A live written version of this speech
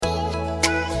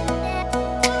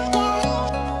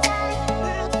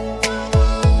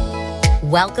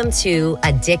Welcome to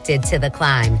Addicted to the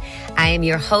Climb. I am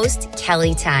your host,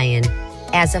 Kelly Tyan.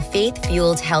 As a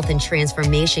faith-fueled health and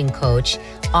transformation coach,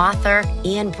 author,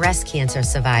 and breast cancer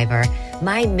survivor,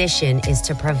 my mission is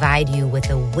to provide you with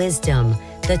the wisdom,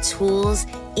 the tools,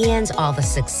 and all the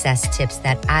success tips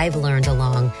that I've learned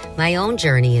along my own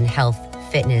journey in health,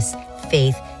 fitness,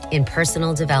 faith, and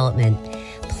personal development.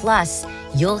 Plus,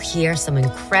 you'll hear some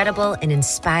incredible and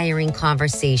inspiring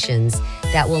conversations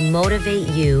that will motivate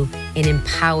you and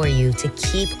empower you to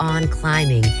keep on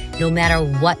climbing no matter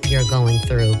what you're going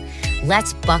through.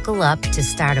 Let's buckle up to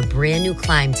start a brand new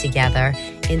climb together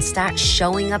and start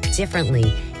showing up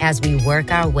differently as we work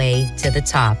our way to the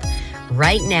top.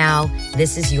 Right now,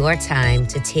 this is your time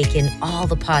to take in all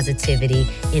the positivity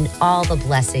and all the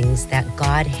blessings that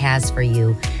God has for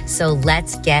you. So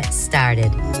let's get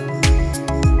started.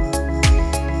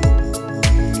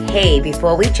 Hey,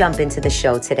 before we jump into the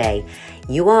show today,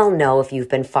 you all know, if you've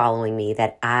been following me,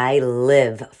 that I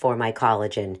live for my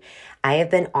collagen. I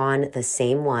have been on the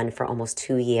same one for almost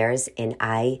 2 years, and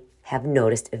I have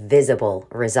noticed visible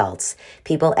results.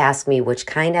 People ask me which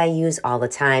kind I use all the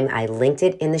time. I linked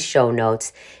it in the show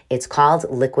notes. It's called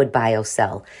Liquid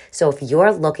BioCell. So if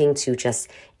you're looking to just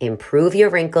improve your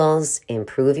wrinkles,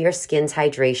 improve your skin's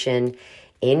hydration,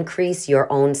 increase your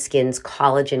own skin's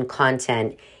collagen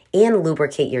content, and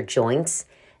lubricate your joints,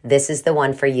 this is the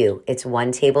one for you. It's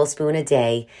 1 tablespoon a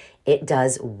day. It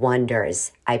does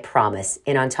wonders, I promise.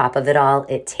 And on top of it all,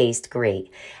 it tastes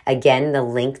great. Again, the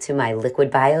link to my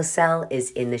Liquid BioCell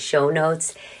is in the show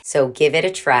notes. So give it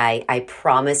a try. I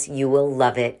promise you will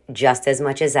love it just as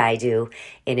much as I do.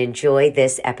 And enjoy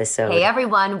this episode. Hey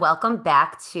everyone, welcome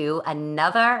back to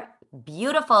another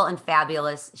beautiful and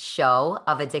fabulous show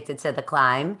of Addicted to the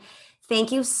Climb.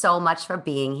 Thank you so much for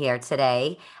being here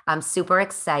today. I'm super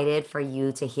excited for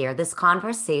you to hear this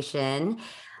conversation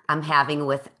I'm having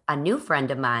with a new friend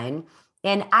of mine.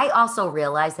 And I also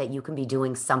realize that you can be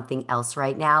doing something else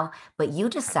right now, but you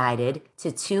decided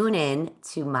to tune in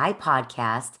to my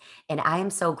podcast, and I am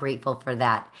so grateful for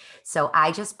that. So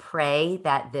I just pray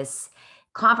that this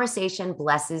conversation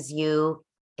blesses you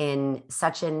in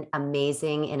such an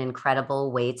amazing and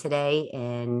incredible way today.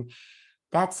 And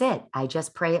that's it. I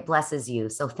just pray it blesses you.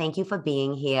 So thank you for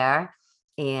being here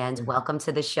and welcome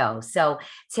to the show. So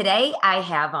today I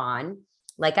have on,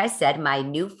 like I said, my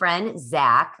new friend,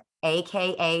 Zack,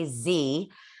 AKA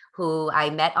Z, who I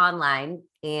met online,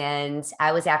 and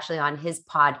I was actually on his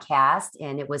podcast,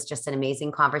 and it was just an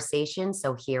amazing conversation.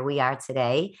 So here we are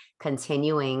today,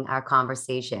 continuing our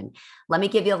conversation. Let me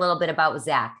give you a little bit about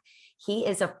Zack. He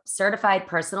is a certified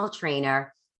personal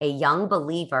trainer, a young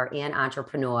believer and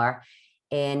entrepreneur,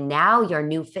 and now your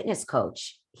new fitness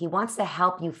coach. He wants to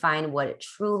help you find what it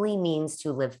truly means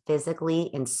to live physically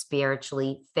and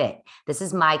spiritually fit. This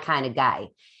is my kind of guy.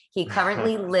 He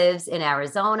currently lives in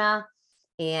Arizona,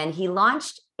 and he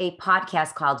launched a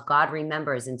podcast called God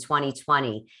Remembers in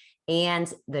 2020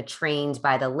 and the Trained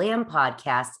by the Lamb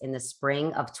podcast in the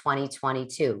spring of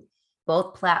 2022.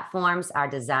 Both platforms are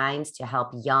designed to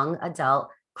help young adult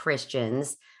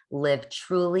Christians live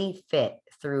truly fit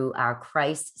through our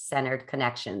Christ-centered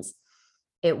connections.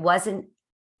 It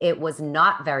was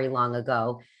not very long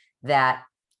ago that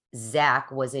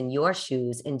Zack was in your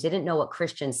shoes and didn't know what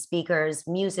Christian speakers,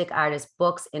 music artists,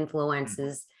 books,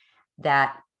 influences,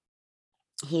 that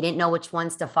he didn't know which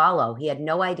ones to follow. He had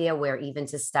no idea where even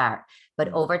to start.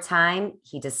 But over time,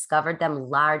 he discovered them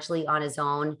largely on his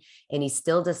own, and he's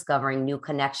still discovering new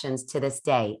connections to this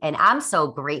day. And I'm so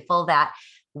grateful that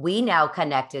we now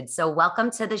connected. So welcome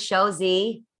to the show,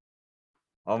 Z.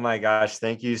 Oh my gosh.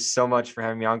 Thank you so much for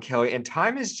having me on, Kelly. And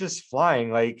time is just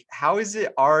flying. Like, how is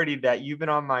it already that you've been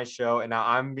on my show and now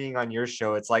I'm being on your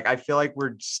show? It's like, I feel like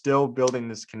we're still building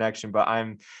this connection, but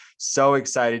I'm so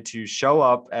excited to show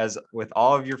up as with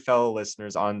all of your fellow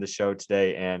listeners on the show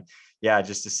today. And yeah,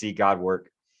 just to see God work.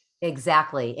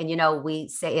 Exactly. And, you know, we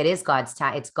say it is God's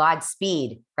time. It's God's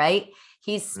speed, right?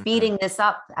 He's speeding this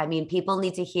up. I mean, people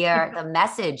need to hear the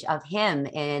message of him,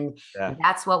 and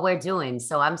that's what we're doing.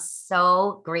 So I'm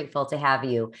so grateful to have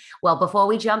you. Well, before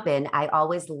we jump in, I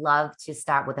always love to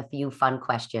start with a few fun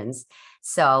questions.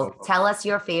 So tell us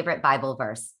your favorite Bible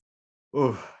verse.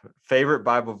 Ooh, favorite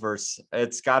Bible verse.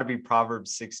 It's got to be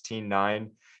Proverbs 16:9.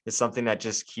 It's something that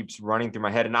just keeps running through my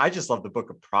head. And I just love the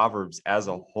book of Proverbs as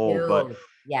a whole, but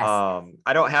yes.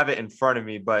 I don't have it in front of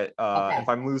me, but if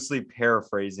I'm loosely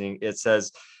paraphrasing, it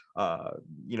says,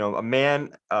 a man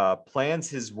plans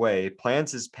his way,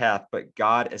 plans his path, but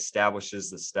God establishes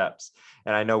the steps.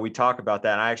 And I know we talk about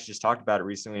that. And I actually just talked about it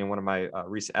recently in one of my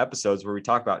recent episodes where we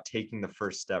talk about taking the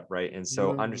first step, right? And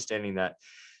so understanding that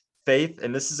faith,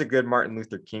 and this is a good Martin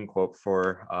Luther King quote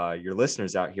for your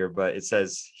listeners out here, but he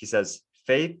says,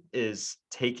 faith is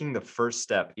taking the first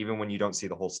step even when you don't see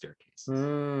the whole staircase.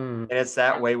 Mm. And it's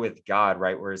that way with God,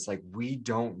 right? Where it's like, we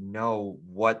don't know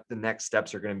what the next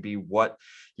steps are going to be, what,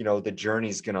 the journey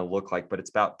is going to look like, but it's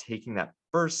about taking that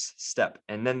first step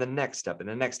and then the next step and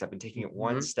the next step and taking it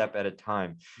one step at a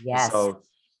time. And Yes. so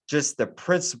just the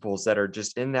principles that are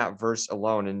just in that verse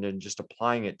alone, and then just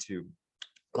applying it to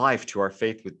life, to our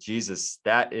faith with Jesus,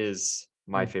 that is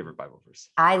my favorite Bible verse.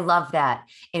 I love that.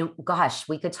 And gosh,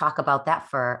 we could talk about that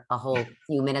for a whole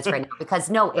few minutes right now, because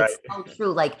no, Right. it's so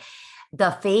true. Like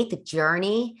the faith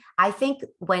journey, I think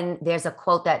when there's a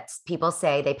quote that people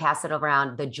say, they pass it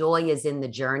around, the joy is in the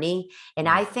journey. And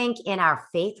I think in our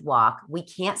faith walk, we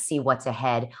can't see what's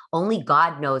ahead. Only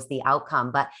God knows the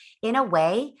outcome. But in a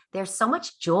way, there's so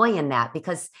much joy in that,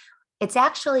 because it's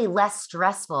actually less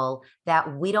stressful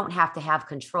that we don't have to have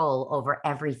control over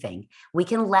everything. We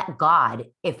can let God,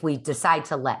 if we decide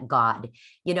to let God,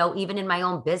 even in my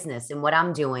own business and what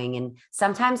I'm doing. And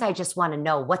sometimes I just want to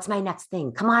know, what's my next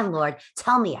thing? Come on, Lord,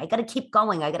 tell me. I got to keep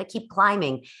going. I got to keep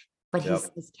climbing. But he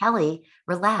says, Kelly,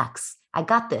 relax. I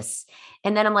got this.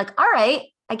 And then I'm like, all right,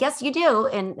 I guess you do.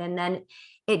 And then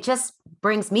it just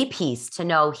brings me peace to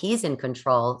know he's in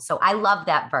control. So I love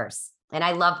that verse. And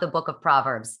I love the book of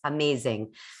Proverbs.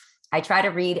 Amazing. I try to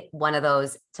read one of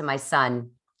those to my son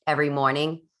every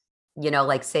morning,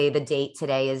 like say the date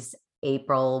today is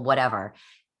April, whatever,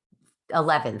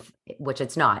 11th, which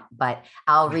it's not, but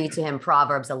I'll read to him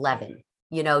Proverbs 11,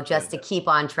 just to keep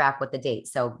on track with the date.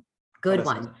 So good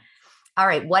one. All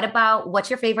right. What's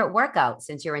your favorite workout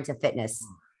since you're into fitness,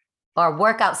 or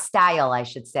workout style, I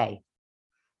should say?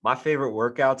 My favorite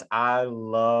workouts, I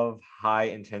love high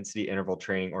intensity interval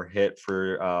training, or HIIT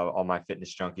for all my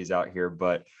fitness junkies out here.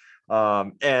 But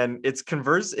and it's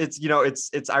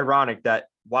it's ironic that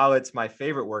while it's my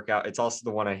favorite workout, it's also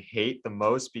the one I hate the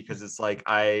most, because it's like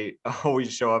I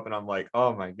always show up and I'm like,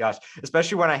 oh my gosh,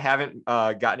 especially when I haven't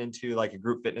gotten into like a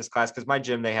group fitness class, because my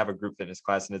gym, they have a group fitness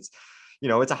class, and it's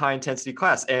a high intensity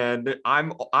class, and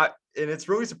and it's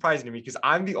really surprising to me, because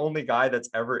I'm the only guy that's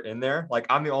ever in there. Like,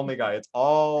 I'm the only guy. It's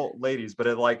all ladies, but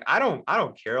I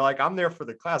don't care. Like, I'm there for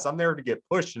the class. I'm there to get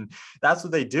pushed, and that's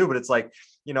what they do. But it's like,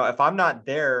 if I'm not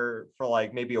there for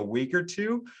like maybe a week or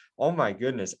two, oh my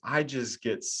goodness, I just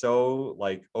get so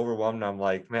like overwhelmed. I'm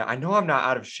like, man, I know I'm not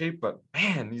out of shape, but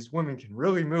man, these women can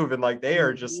really move, and like they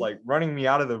are just like running me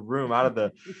out of the room, out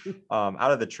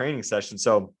of the training session.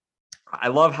 So I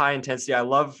love high intensity. I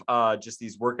love just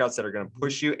these workouts that are going to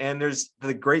push you. And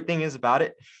the great thing about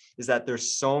it is that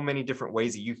there's so many different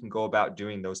ways that you can go about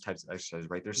doing those types of exercises,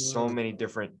 right? There's so many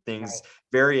different things,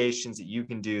 variations that you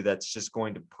can do that's just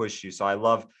going to push you. So I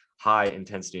love high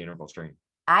intensity interval training.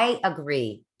 I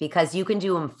agree, because you can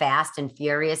do them fast and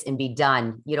furious and be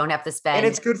done. You don't have to spend. And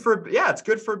it's good for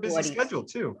a busy schedule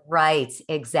too. Right.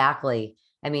 Exactly.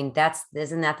 I mean,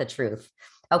 isn't that the truth?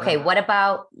 Okay.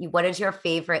 What is your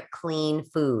favorite clean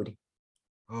food?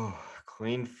 Oh,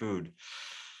 clean food.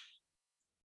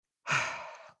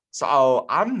 So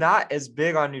I'm not as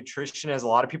big on nutrition as a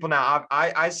lot of people. Now,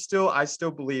 I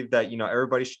still believe that,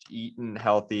 everybody should eat and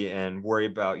healthy, and worry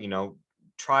about,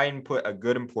 try and put a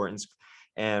good importance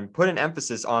and put an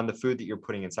emphasis on the food that you're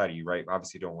putting inside of you, right?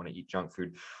 Obviously, you don't want to eat junk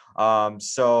food.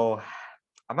 So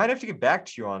I might have to get back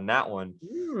to you on that one,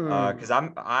 because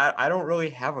I don't really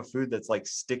have a food that's like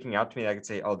sticking out to me that I could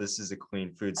say, oh, this is a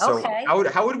clean food. So Okay.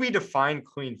 how would we define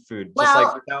clean food? Well, just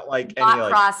like without like not any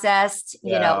like processed,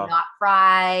 not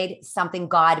fried, something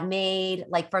God made.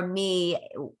 Like for me,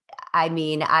 I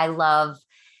mean, I love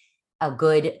a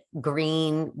good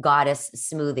green goddess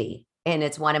smoothie. And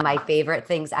it's one of my favorite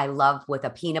things. I love with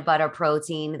a peanut butter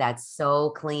protein that's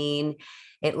so clean.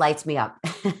 It lights me up.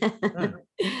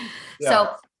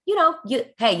 So,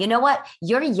 hey, you know what?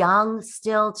 You're young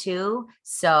still too.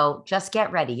 So just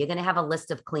get ready. You're going to have a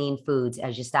list of clean foods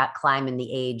as you start climbing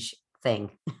the age thing.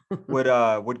 Would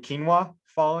quinoa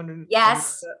fall in?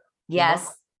 Yes. Quinoa?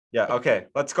 Yes. Yeah. Okay.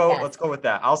 Let's go. Yes. Let's go with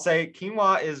that. I'll say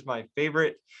quinoa is my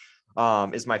favorite.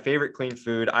 Is my favorite clean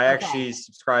food. I actually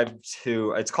subscribe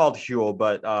to, it's called Huel,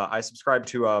 but I subscribe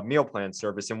to a meal plan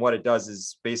service. And what it does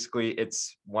is basically,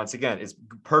 it's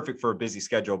perfect for a busy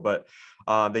schedule, but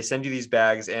they send you these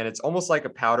bags, and it's almost like a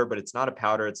powder, but it's not a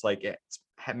powder. It's like, it's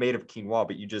made of quinoa,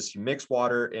 but you mix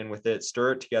water in with it,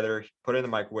 stir it together, put it in the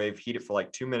microwave, heat it for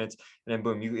like 2 minutes, and then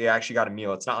boom, you actually got a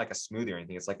meal. It's not like a smoothie or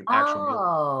anything. It's like an actual meal.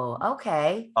 Oh,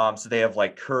 okay. So they have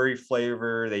like curry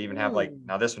flavor. They even have like,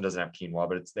 now this one doesn't have quinoa,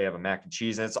 but they have a mac and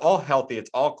cheese, and it's all healthy.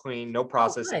 It's all clean, no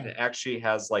process. And it actually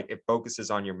has it focuses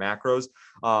on your macros.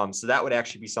 So that would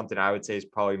actually be something I would say is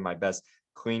probably my best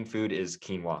clean food is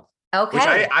quinoa. which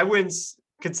Okay. I wouldn't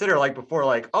consider like before,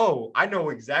 like, oh, I know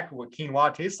exactly what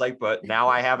quinoa tastes like, but now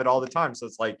I have it all the time. So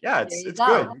it's like, yeah, There you it's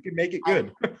good. go. You can make it I,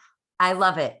 good. I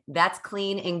love it. That's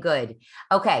clean and good.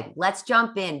 Okay, let's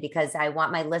jump in because I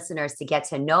want my listeners to get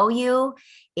to know you.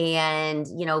 And,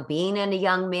 being a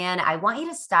young man, I want you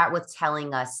to start with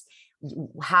telling us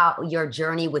how your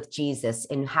journey with Jesus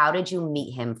and how did you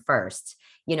meet him first?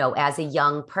 As a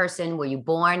young person, were you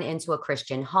born into a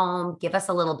Christian home? Give us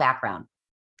a little background.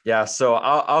 Yeah, so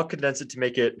I'll condense it to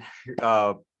make it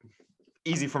uh,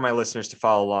 easy for my listeners to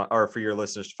follow along, or for your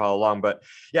listeners to follow along. But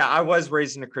yeah, I was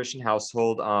raised in a Christian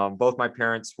household. Both my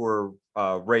parents were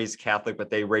raised Catholic, but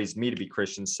they raised me to be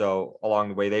Christian. So along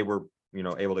the way, they were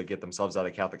able to get themselves out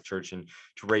of the Catholic Church and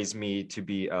to raise me to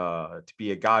be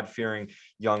a God-fearing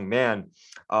young man.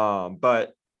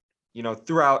 But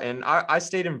throughout, and I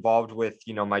stayed involved with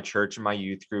my church and my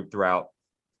youth group throughout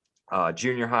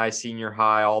junior high, senior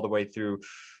high, all the way through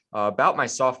about my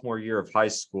sophomore year of high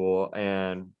school.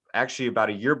 And actually, about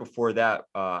a year before that,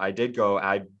 I did go.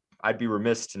 I'd be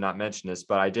remiss to not mention this,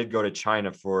 but I did go to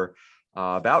China for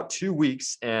about 2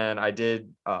 weeks, and I did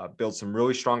build some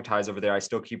really strong ties over there. I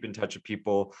still keep in touch with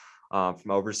people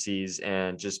from overseas,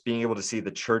 and just being able to see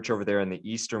the church over there in the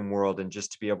Eastern world, and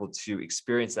just to be able to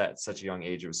experience that at such a young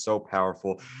age, it was so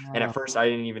powerful. And at Wow. first, I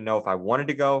didn't even know if I wanted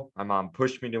to go. My mom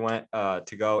pushed me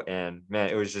to go, and man,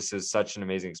 it was such an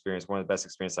amazing experience. One of the best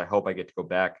experiences. I hope I get to go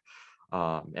back.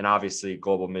 And obviously,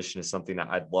 global mission is something that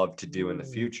I'd love to do in the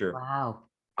future.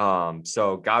 Wow.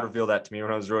 So God revealed that to me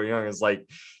when I was really young. It's like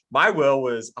my will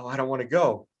was, oh, I don't want to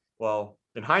go. Well,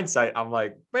 in hindsight, I'm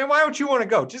like, man, why don't you want to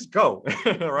go? Just go,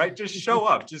 right? Just show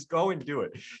up, just go and do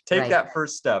it. Take Right. that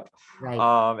first step. Right.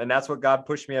 And that's what God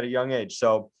pushed me at a young age.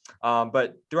 So,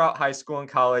 but throughout high school and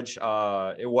college,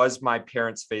 it was my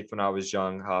parents' faith when I was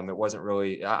young. It wasn't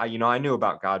really, I knew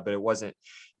about God, but it wasn't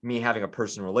me having a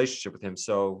personal relationship with him.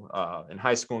 So, in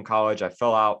high school and college, I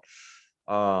fell out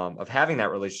of having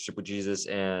that relationship with Jesus,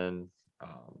 and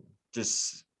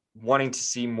just wanting to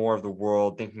see more of the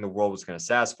world, thinking the world was going to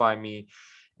satisfy me,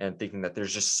 and thinking that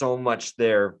there's just so much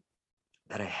there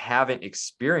that I haven't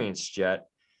experienced yet.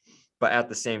 But at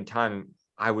the same time,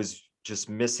 I was just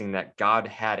missing that God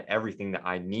had everything that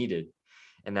I needed,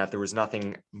 and that there was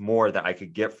nothing more that I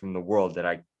could get from the world that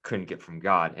I couldn't get from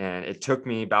God. And it took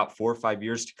me about 4 or 5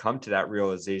 years to come to that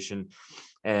realization.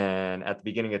 And at the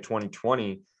beginning of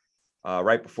 2020,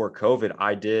 right before COVID,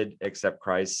 I did accept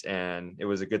Christ, and it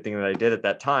was a good thing that I did at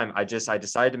that time. I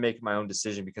decided to make my own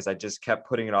decision, because I just kept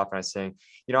putting it off, and I was saying,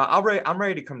 I'm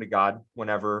ready to come to God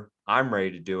whenever I'm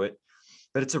ready to do it.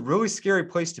 But it's a really scary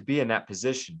place to be in that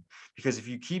position, because if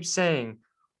you keep saying,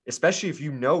 especially if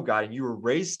you know God and you were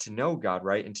raised to know God,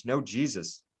 right, and to know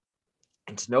Jesus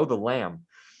and to know the Lamb,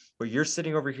 but you're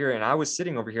sitting over here, and I was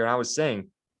sitting over here, and I was saying,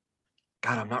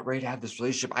 God, I'm not ready to have this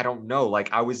relationship. I don't know.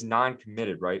 Like, I was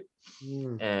non-committed, right?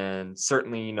 Mm. And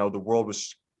certainly, the world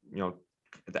was, you know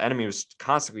the enemy was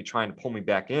constantly trying to pull me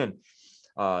back in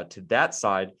to that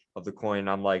side of the coin.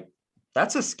 I'm like,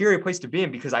 that's a scary place to be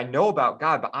in, because I know about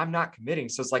God, but I'm not committing.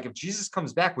 So it's like, if Jesus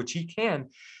comes back, which he can,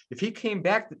 if he came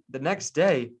back the next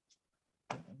day,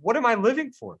 what am I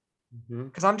living for? Mhm.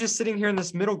 Because I'm just sitting here in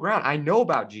this middle ground. I know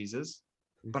about Jesus,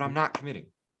 but Mhm. I'm not committing.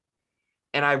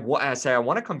 And I say I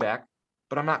want to come back,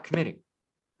 but I'm not committing.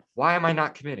 Why am I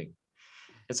not committing?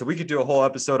 And so we could do a whole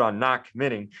episode on not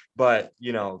committing, but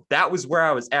that was where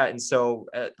I was at. And so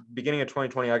at the beginning of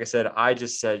 2020, like I said, I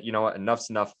just said, you know what, enough's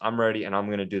enough. I'm ready, and I'm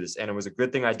going to do this. And it was a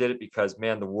good thing I did it, because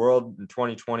man, the world in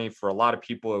 2020, for a lot of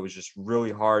people, it was just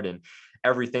really hard. And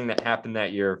everything that happened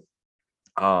that year,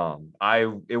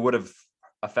 it would have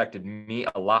affected me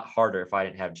a lot harder if I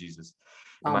didn't have Jesus,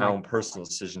 in Oh my my. own personal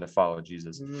decision to follow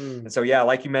Jesus. Mm. And so, yeah,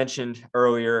 like you mentioned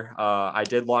earlier, I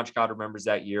did launch God Remembers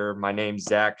that year. My name's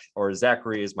Zack, or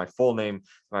Zachary is my full name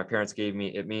my parents gave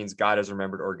me. It means God is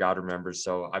remembered, or God remembers.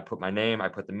 So I put I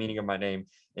put the meaning of my name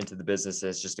into the business.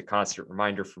 It's just a constant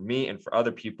reminder for me and for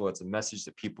other people. It's a message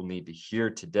that people need to hear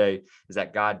today, is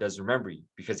that God does remember you,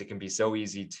 because it can be so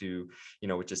easy to,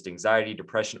 with just anxiety,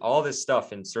 depression, all this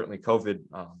stuff. And certainly COVID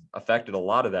affected a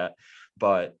lot of that,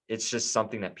 but it's just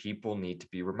something that people need to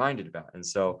be reminded about. And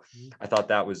so I thought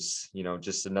that was,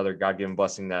 just another God-given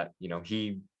blessing that,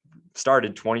 he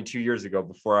started 22 years ago,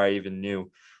 before I even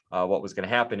knew what was going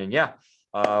to happen. And yeah,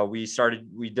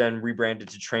 we then rebranded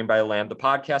to Trained by the Lamb, the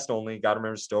podcast only. God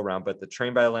Remembers still around, but the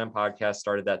Trained by the Lamb podcast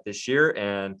started that this year.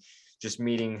 And just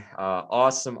meeting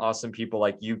awesome people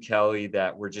like you, Kelly,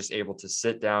 that we're just able to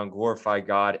sit down, glorify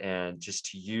God, and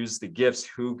just to use the gifts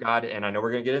who God, and I know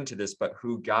we're going to get into this, but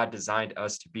who God designed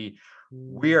us to be.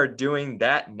 We Mm. are doing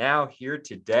that now here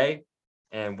today.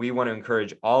 And we want to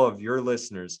encourage all of your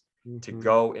listeners to Mhm.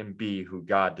 go and be who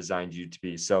God designed you to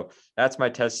be. So that's my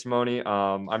testimony.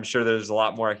 I'm sure there's a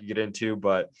lot more I could get into,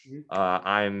 but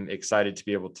I'm excited to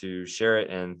be able to share it.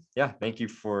 And yeah, thank you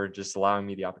for just allowing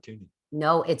me the opportunity.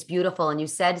 No, it's beautiful. And you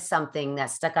said something that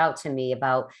stuck out to me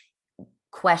about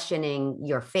questioning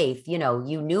your faith. You know,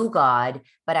 you knew God,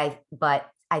 but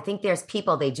I think there's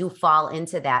people, they do fall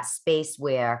into that space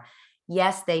where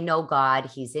yes, they know God,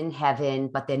 he's in heaven,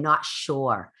 but they're not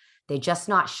sure. They're just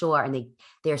not sure, and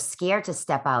they're scared to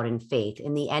step out in faith.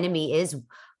 And the enemy is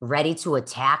ready to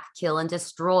attack, kill, and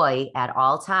destroy at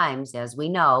all times, as we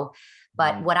know.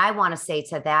 But Mhm. what I want to say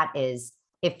to that is,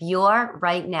 if you're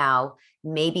right now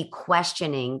maybe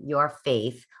questioning your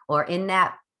faith, or in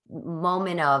that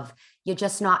moment of you're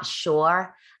just not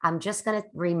sure, I'm just going to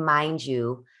remind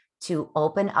you to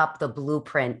open up the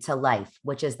blueprint to life,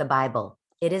 which is the Bible.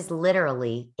 It is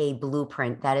literally a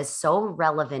blueprint that is so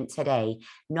relevant today.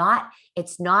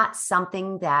 It's not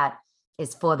something that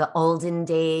is for the olden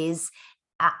days.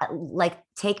 Like,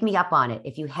 take me up on it.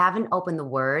 If you haven't opened the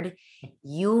word,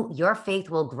 your faith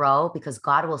will grow because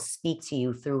God will speak to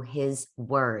you through his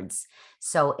words.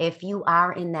 So if you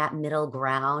are in that middle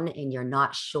ground and you're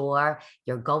not sure,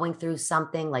 you're going through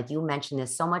something like you mentioned,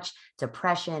 there's so much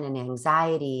depression and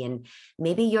anxiety, and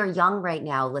maybe you're young right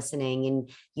now listening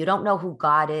and you don't know who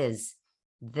God is.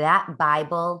 That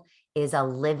Bible is a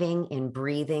living and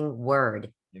breathing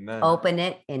word. Amen. Open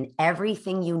it, and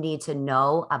everything you need to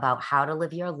know about how to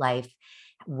live your life,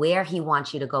 where he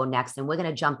wants you to go next. And we're going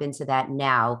to jump into that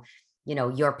now. You know,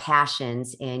 your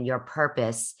passions and your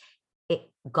purpose.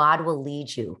 God will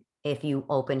lead you if you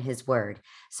open his word.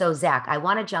 So, Zack, I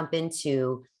want to jump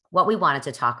into what we wanted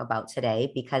to talk about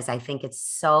today because I think it's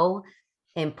so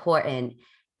important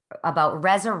about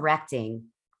resurrecting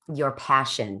your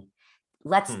passion.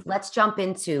 Hmm. Let's jump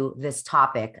into this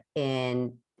topic.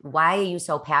 And why are you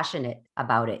so passionate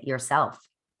about it yourself?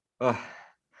 Ugh.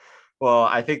 Well,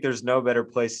 I think there's no better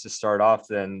place to start off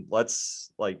than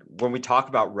let's like when we talk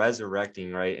about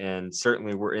resurrecting, right? And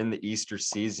certainly we're in the Easter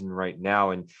season right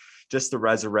now, and just the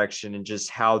resurrection and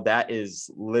just how that is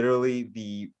literally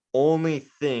the only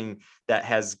thing that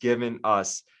has given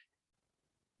us,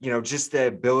 just the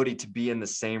ability to be in the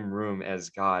same room as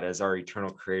God, as our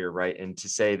eternal creator, right? And to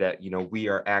say that, we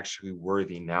are actually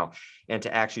worthy now, and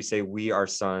to actually say we are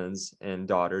sons and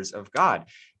daughters of God.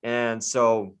 And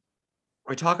so,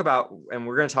 we're going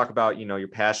to talk about, your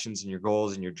passions and your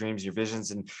goals and your dreams and your visions.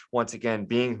 And once again,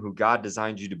 being who God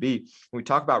designed you to be. When we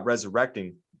talk about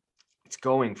resurrecting, it's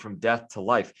going from death to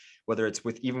life, whether it's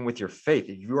even with your faith,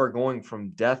 if you are going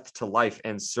from death to life.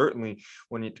 And certainly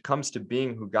when it comes to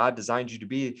being who God designed you to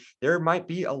be, there might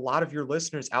be a lot of your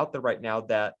listeners out there right now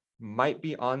that might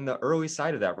be on the early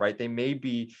side of that, right? They may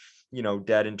be,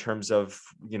 dead in terms of,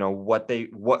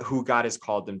 who God has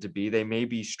called them to be. They may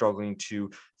be struggling to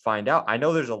find out. I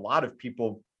know there's a lot of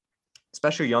people,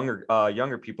 especially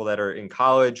younger people that are in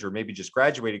college or maybe just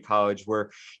graduated college,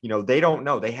 where they don't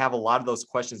know. They have a lot of those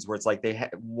questions where it's like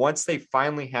once they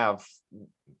finally have,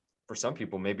 for some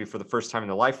people maybe for the first time in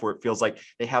their life, where it feels like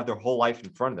they have their whole life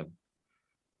in front of them.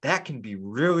 That can be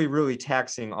really, really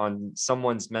taxing on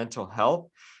someone's mental health,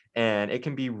 and it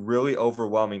can be really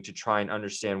overwhelming to try and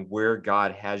understand where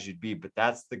God has you to be. But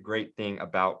that's the great thing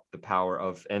about the power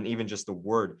of, and even just the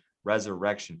word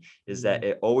resurrection, is that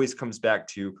it always comes back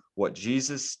to what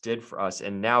Jesus did for us.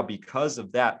 And now, because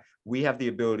of that, we have the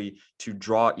ability to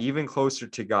draw even closer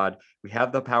to God. We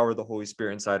have the power of the Holy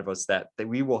Spirit inside of us, that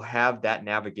we will have that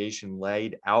navigation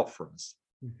laid out for us,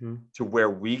 Mm-hmm. to where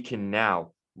we can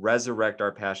now resurrect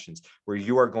our passions, where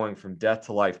you are going from death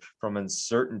to life, from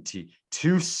uncertainty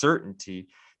to certainty,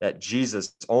 that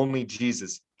only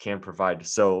Jesus can provide.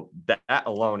 So that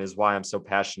alone is why I'm so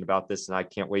passionate about this. And I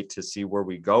can't wait to see where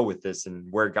we go with this and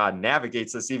where God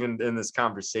navigates us even in this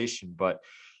conversation. But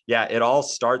yeah, it all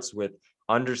starts with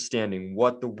understanding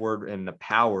what the word and the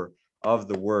power of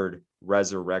the word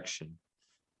resurrection.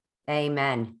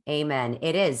 Amen. Amen.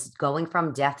 It is going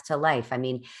from death to life. I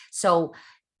mean, so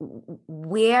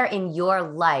where in your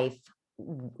life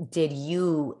did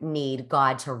you need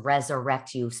God to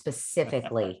resurrect you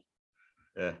specifically?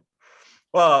 Yeah.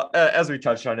 Well, as we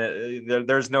touched on it,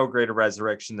 there's no greater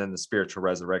resurrection than the spiritual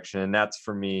resurrection. And that's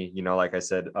for me, like I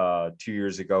said, 2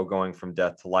 years ago, going from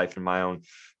death to life, in my own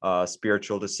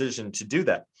spiritual decision to do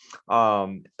that.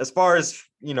 As far as,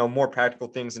 more practical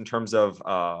things in terms of,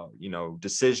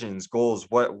 decisions, goals,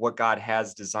 what God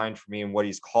has designed for me and what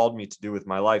he's called me to do with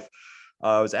my life. It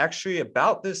was actually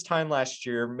about this time last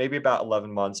year, maybe about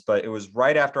 11 months, but it was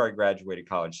right after I graduated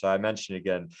college. So I mentioned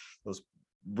again, those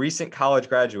recent college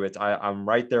graduates, I'm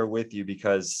right there with you,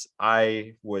 because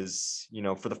I was,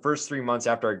 for the first 3 months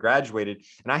after I graduated,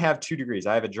 and I have 2 degrees.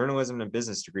 I have a journalism and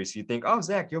business degree. So you think, oh,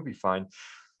 Zach, you'll be fine.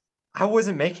 I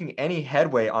wasn't making any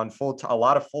headway on a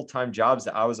lot of full-time jobs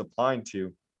that I was applying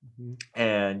to. Mhm.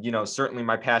 And, certainly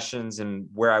my passions and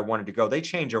where I wanted to go, they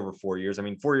change over 4 years. I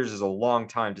mean, 4 years is a long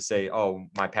time to say, oh,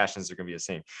 my passions are going to be the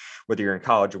same, whether you're in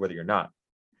college or whether you're not.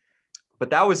 But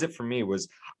that was it for me.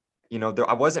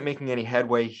 I wasn't making any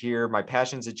headway here. My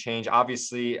passions had changed.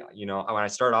 Obviously, when I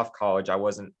started off college, I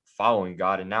wasn't following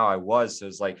God, and now I was. So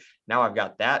it's like, now I've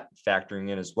got that factoring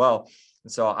in as well.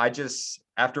 And so I just,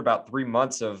 after about 3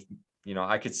 months of,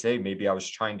 I could say maybe I was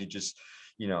trying to just,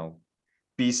 you know,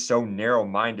 be so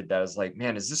narrow-minded that I was like,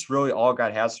 man, is this really all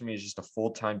God has for me, is just a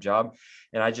full-time job?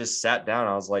 And I just sat down.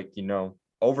 I was like,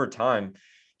 over time,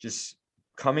 just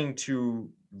coming to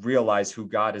realize who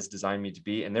God has designed me to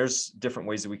be. And there's different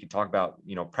ways that we can talk about,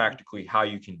 practically how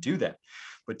you can do that.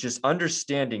 But just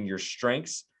understanding your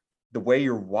strengths, the way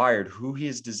you're wired, who he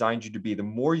has designed you to be, the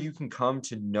more you can come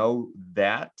to know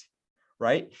that,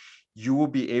 right? You will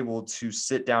be able to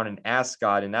sit down and ask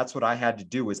God. And that's what I had to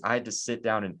do, is I had to sit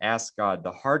down and ask God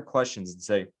the hard questions and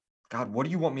say, God, what do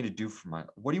you want me to do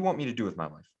what do you want me to do with my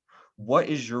life? What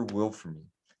is your will for me?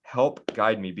 Help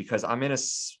guide me, because I'm in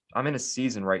a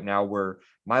season right now where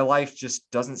my life just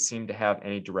doesn't seem to have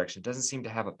any direction, doesn't seem to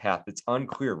have a path. It's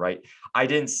unclear, right? I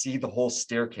didn't see the whole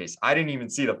staircase. I didn't even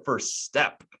see the first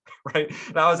step, right?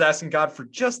 And I was asking God for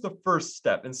just the first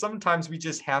step. And sometimes we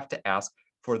just have to ask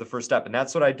for the first step. And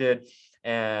that's what I did.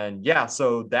 And yeah,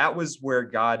 so that was where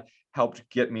God helped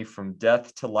get me from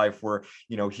death to life, where,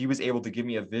 he was able to give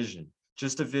me a vision,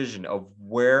 just a vision of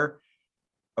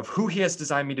who he has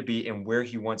designed me to be and where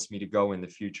he wants me to go in the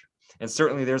future. And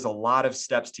certainly there's a lot of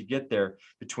steps to get there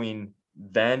between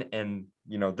then and,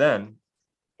 then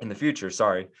in the future.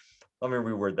 Sorry, let me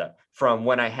reword that. From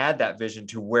when I had that vision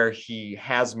to where he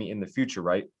has me in the future,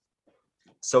 right?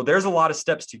 So there's a lot of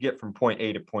steps to get from point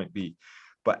A to point B.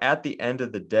 But at the end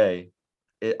of the day,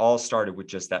 it all started with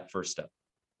just that first step.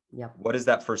 Yep. What is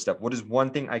that first step? What is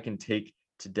one thing I can take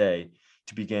today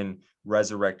to begin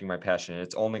resurrecting my passion? And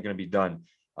it's only going to be done,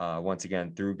 once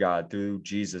again, through God, through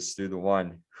Jesus, through the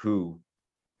one who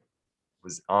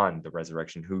was on the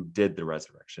resurrection, who did the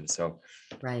resurrection. So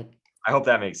Right. I hope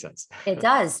that makes sense. It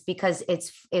does, because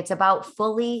it's about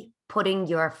fully putting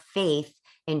your faith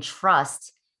and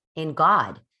trust in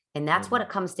God. And that's what it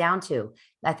comes down to.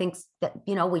 I think that,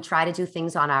 we try to do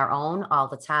things on our own all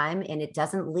the time, and it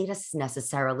doesn't lead us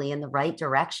necessarily in the right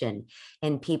direction.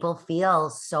 And people feel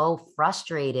so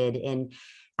frustrated. And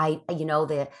I'm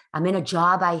in a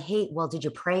job I hate. Well, did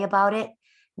you pray about it?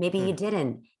 Maybe you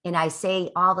didn't. And I say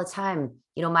all the time,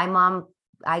 my mom,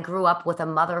 I grew up with a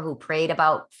mother who prayed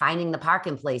about finding the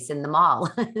parking place in the mall.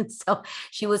 So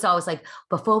she was always like,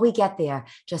 before we get there,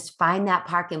 just find that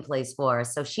parking place for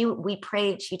us. So we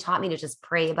prayed, she taught me to just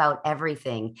pray about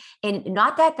everything. And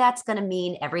not that that's going to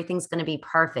mean everything's going to be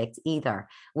perfect either.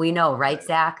 We know, right,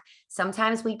 Zach?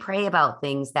 Sometimes we pray about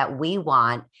things that we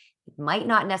want. It might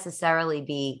not necessarily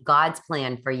be God's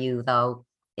plan for you, though,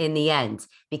 in the end,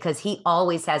 because he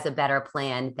always has a better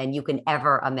plan than you can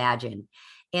ever imagine.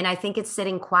 And I think it's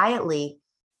sitting quietly,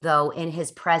 though, in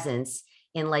his presence.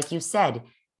 And like you said,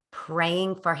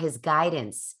 praying for his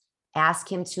guidance, ask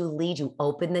him to lead you,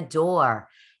 open the door.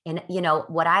 And,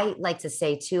 what I like to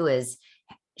say too is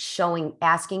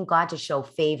asking God to show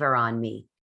favor on me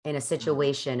in a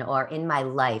situation or in my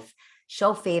life.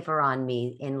 Show favor on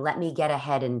me and let me get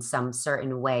ahead in some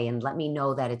certain way, and let me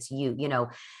know that it's you.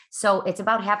 So it's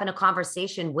about having a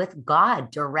conversation with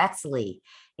God directly.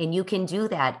 And you can do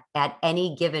that at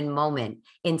any given moment.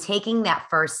 In taking that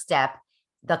first step,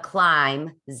 the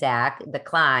climb, Zach, the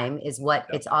climb is what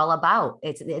it's all about.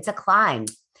 It's a climb.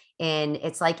 And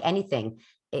it's like anything.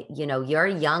 You're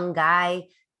a young guy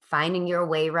finding your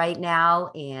way right now,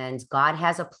 and God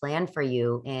has a plan for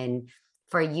you. And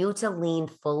for you to lean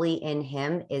fully in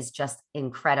him is just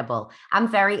incredible. I'm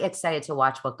very excited to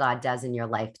watch what God does in your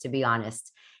life, to be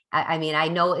honest. I mean, I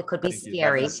know it could be Thank you. That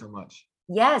scary. means so much.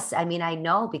 Yes. I mean, I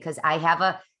know, because I have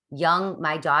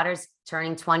my daughter's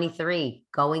turning 23,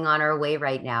 going on her way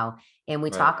right now. And we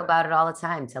talk about it all the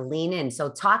time, to lean in. So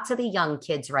talk to the young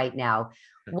kids right now.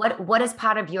 What is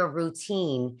part of your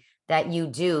routine that you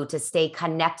do to stay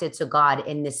connected to God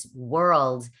in this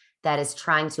world that is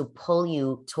trying to pull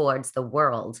you towards the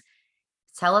world?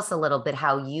 Tell us a little bit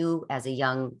how you, as a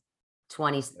young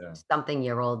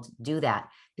 20-something-year-old, do that,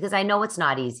 because I know it's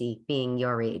not easy being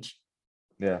your age.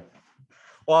 Yeah.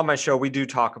 Well, on my show, we do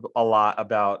talk a lot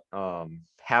about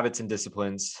habits and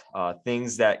disciplines,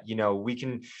 things that, we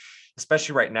can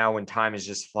especially right now when time is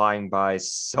just flying by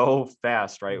so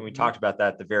fast, right? And we Mhm. talked about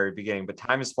that at the very beginning, but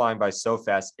time is flying by so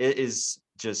fast. It is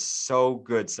just so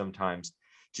good sometimes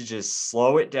to just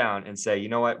slow it down and say, you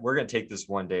know what, we're going to take this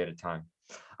one day at a time.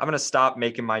 I'm going to stop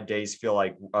making my days feel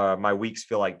like my weeks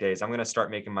feel like days. I'm going to start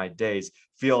making my days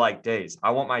feel like days. I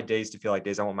want my days to feel like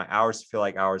days. I want my hours to feel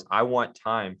like hours. I want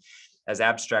time, as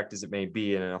abstract as it may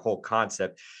be in a whole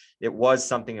concept. It was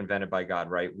something invented by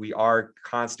God, right? We are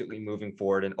constantly moving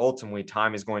forward, and ultimately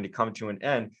time is going to come to an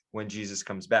end when Jesus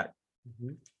comes back.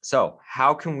 Mhm. So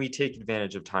how can we take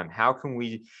advantage of time? How can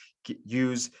we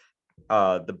use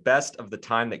the best of the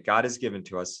time that God has given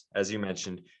to us, as you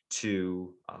mentioned,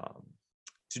 to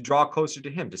draw closer to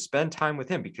him, to spend time with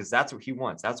him, because that's what he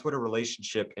wants. That's what a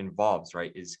relationship involves,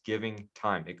 right? Is giving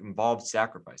time. It involves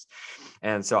sacrifice.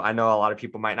 And so I know a lot of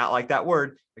people might not like that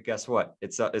word, but guess what?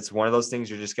 It's one of those things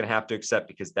you're just going to have to accept,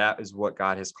 because that is what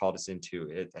God has called us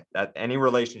into. That any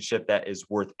relationship that is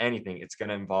worth anything, it's going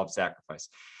to involve sacrifice.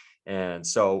 And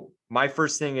so my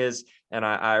first thing is, and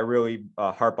I really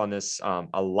harp on this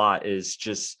a lot, is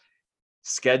just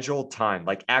schedule time,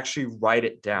 like actually write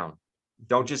it down.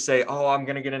 Don't just say, oh, I'm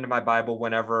going to get into my Bible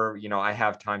whenever, I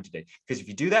have time today. Because if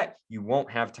you do that, you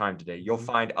won't have time today. You'll Mhm.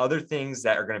 find other things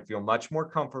that are going to feel much more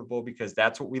comfortable, because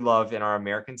that's what we love in our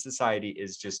American society,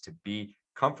 is just to be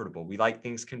comfortable. We like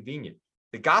things convenient.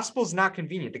 The gospel is not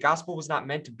convenient. The gospel was not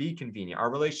meant to be convenient.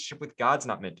 Our relationship with God's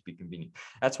not meant to be convenient.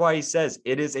 That's why he says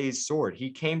it is a sword.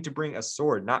 He came to bring a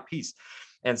sword, not peace.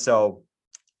 And so,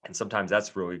 and sometimes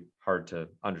that's really hard to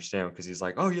understand, because he's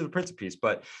like, oh, you're the Prince of Peace.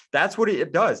 But that's what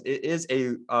it does. It is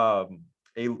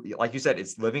like you said,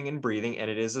 it's living and breathing,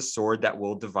 and it is a sword that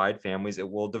will divide families. It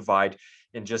will divide,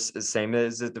 and just the same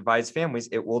as it divides families,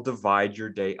 it will divide your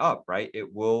day up, right?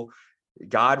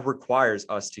 God requires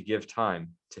us to give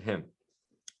time to him.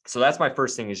 So that's my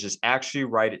first thing, is just actually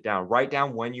write it down. Write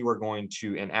down when you are going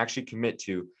to, and actually commit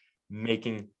to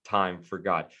making time for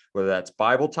God, whether that's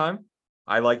Bible time.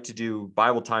 I like to do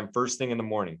Bible time first thing in the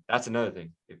morning. That's another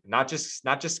thing. Not just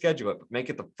schedule it, but make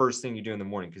it the first thing you do in the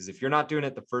morning. Because if you're not doing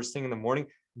it the first thing in the morning,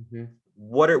 Mhm.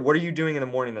 what are you doing in the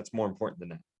morning that's more important than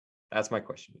that? That's my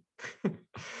question. I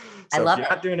So if love you're it.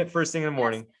 not doing it first thing in the Yes.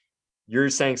 morning, you're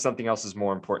saying something else is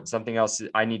more important. Something else,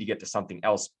 I need to get to something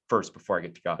else first before I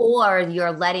get to God. Or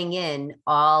you're letting in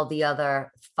all the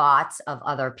other thoughts of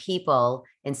other people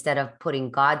instead of putting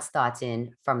God's thoughts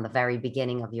in from the very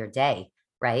beginning of your day,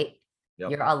 right? Yep.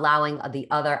 You're allowing the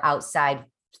other outside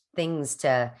things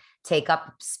to take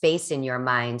up space in your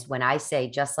mind. When I say,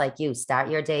 just like you,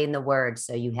 start your day in the word.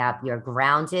 So you're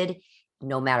grounded.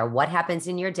 No matter what happens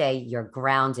in your day, you're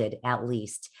grounded at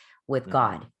least with Mhm.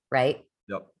 God, right?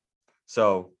 Yep.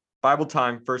 So Bible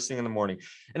time first thing in the morning,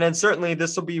 and then certainly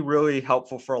this will be really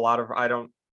helpful for a lot of.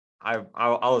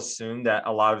 I'll assume that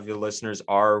a lot of your listeners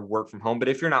are work from home, but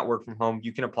if you're not work from home,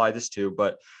 you can apply this too.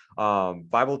 But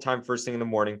Bible time first thing in the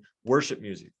morning, worship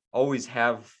music. Always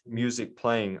have music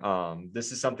playing.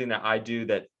 This is something that I do,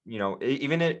 that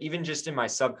even just in my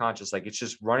subconscious, like it's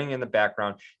just running in the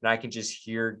background, and I can just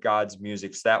hear God's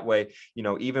music. So that way,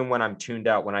 even when I'm tuned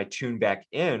out, when I tune back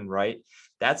in, right,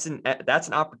 that's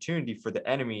an opportunity for the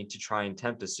enemy to try and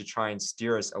tempt us, to try and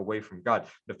steer us away from God.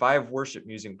 But if I have worship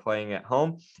music playing at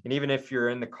home, and even if you're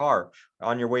in the car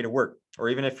on your way to work, or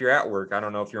even if you're at work, I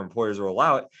don't know if your employers will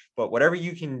allow it, but whatever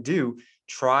you can do,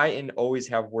 try and always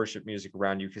have worship music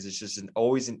around you, because it's just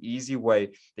always an easy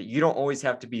way that you don't always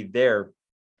have to be there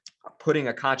putting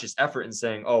a conscious effort and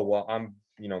saying, oh, well, I'm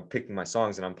picking my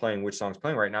songs and I'm playing which song's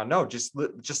playing right now. No, just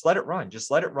let it run.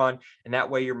 Just let it run. And that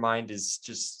way your mind is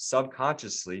just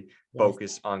subconsciously Yes.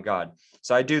 focused on God.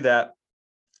 So I do that.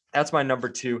 That's my number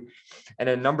two. And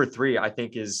then number three, I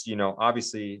think, is,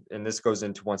 obviously, and this goes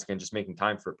into, once again, just making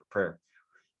time for prayer.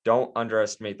 Don't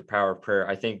underestimate the power of prayer.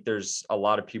 I think there's a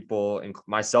lot of people,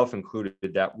 myself included,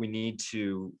 that we need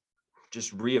to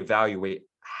just reevaluate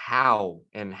how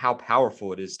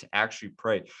powerful it is to actually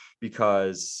pray.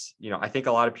 Because I think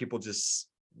a lot of people just,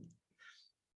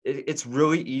 it's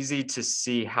really easy to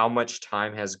see how much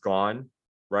time has gone,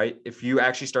 right? If you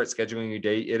actually start scheduling your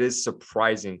day, it is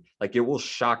surprising. Like, it will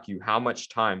shock you how much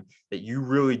time that you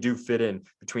really do fit in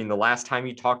between the last time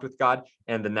you talked with God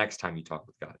and the next time you talk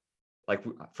with God. Like,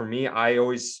 for me, I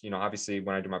always, obviously,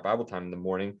 when I do my Bible time in the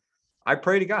morning, I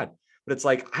pray to God. But it's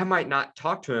like, I might not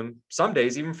talk to him some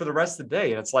days, even for the rest of the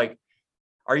day. And it's like,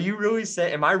 are you really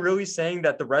saying, am I really saying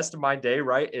that the rest of my day,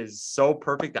 right, is so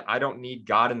perfect that I don't need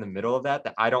God in the middle of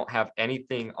that I don't have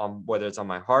anything on, whether it's on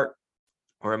my heart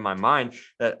or in my mind,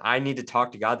 that I need to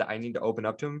talk to God, that I need to open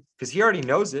up to him, because he already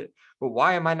knows it. But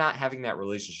why am I not having that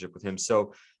relationship with him?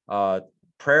 So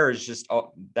prayer is just,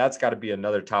 that's got to be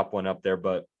another top one up there.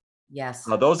 But Yes.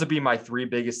 Those would be my three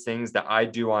biggest things that I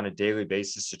do on a daily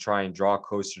basis to try and draw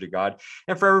closer to God.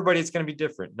 And for everybody, it's going to be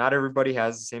different. Not everybody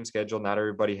has the same schedule. Not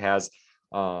everybody has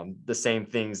the same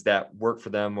things that work for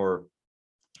them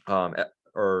um,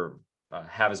 or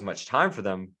have as much time for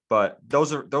them. But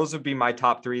those would be my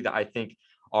top three that I think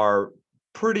are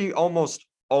pretty almost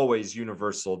always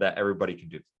universal that everybody can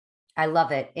do. I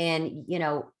love it. And,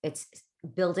 it's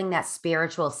building that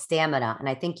spiritual stamina. And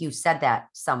I think you said that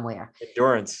somewhere.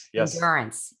 Endurance, yes.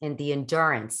 Endurance and the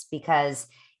endurance, because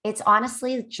it's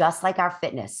honestly just like our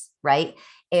fitness, right?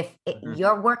 If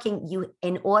you're working,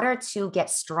 in order to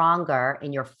get stronger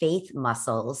in your faith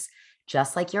muscles,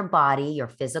 just like your body, your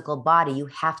physical body, you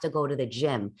have to go to the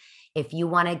gym. If you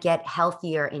want to get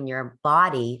healthier in your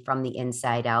body from the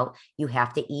inside out, you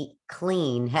have to eat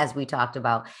clean, as we talked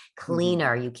about,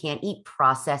 cleaner. You can't eat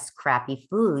processed, crappy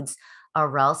foods,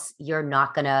 or else you're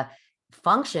not going to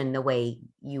function the way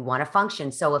you want to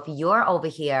function. So if you're over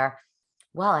here,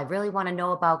 well, I really want to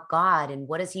know about God and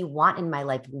what does he want in my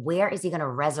life? Where is he going to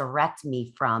resurrect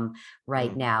me from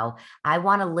right now? I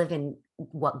want to live in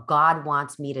what God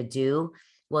wants me to do.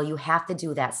 Well, you have to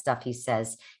do that stuff, he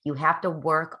says. You have to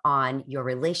work on your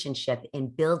relationship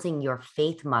and building your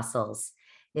faith muscles.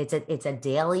 It's a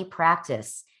daily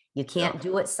practice. You can't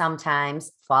do it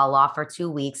sometimes, fall off for 2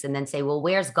 weeks, and then say, well,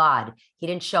 where's God? He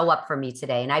didn't show up for me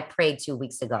today. And I prayed 2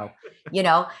 weeks ago.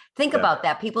 Think about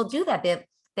that. People do that.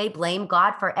 They blame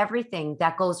God for everything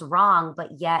that goes wrong,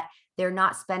 but yet they're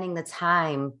not spending the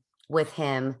time with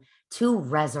him to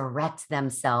resurrect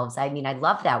themselves. I mean, I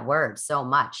love that word so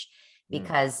much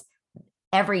because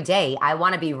every day I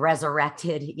want to be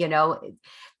resurrected,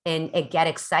 and get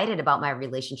excited about my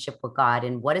relationship with God.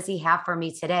 And what does he have for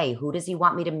me today? Who does he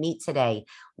want me to meet today?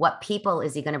 What people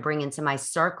is he going to bring into my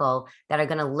circle that are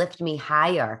going to lift me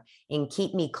higher and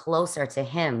keep me closer to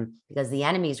him, because the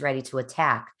enemy is ready to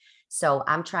attack. So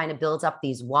I'm trying to build up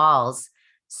these walls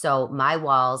so my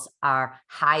walls are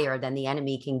higher than the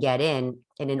enemy can get in.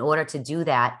 And in order to do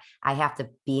that, I have to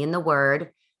be in the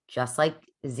word, just like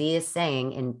Z is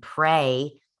saying, and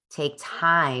pray, take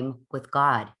time with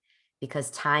God, because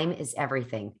time is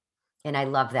everything. And I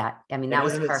love that. I mean, that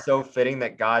was Isn't it perfect. so fitting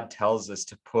that God tells us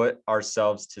to put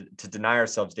ourselves to deny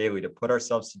ourselves daily, to put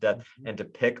ourselves to death, and to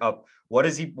pick up what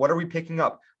are we picking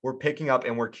up? We're picking up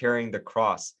and we're carrying the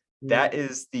cross. That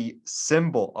is the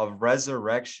symbol of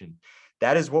resurrection.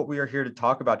 That is what we are here to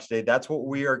talk about today. That's what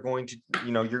we are going to,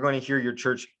 you're going to hear your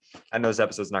church. I know this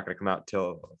episode's not going to come out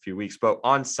until a few weeks, but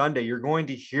on Sunday, you're going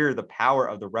to hear the power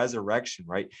of the resurrection,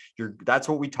 right? That's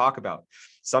what we talk about.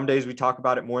 Some days we talk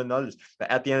about it more than others,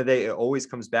 but at the end of the day, it always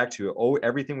comes back to it. Oh,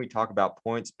 everything we talk about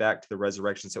points back to the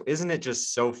resurrection. So isn't it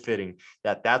just so fitting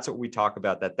that that's what we talk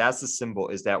about, that's the symbol,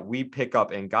 is that we pick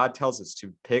up, and God tells us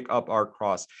to pick up our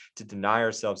cross, to deny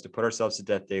ourselves, to put ourselves to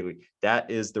death daily.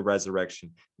 That is the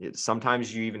resurrection.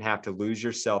 Sometimes you even have to lose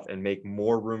yourself and make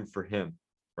more room for him.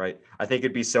 Right. I think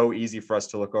it'd be so easy for us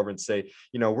to look over and say,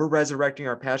 we're resurrecting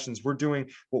our passions. We're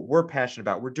doing what we're passionate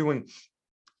about. We're doing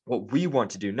what we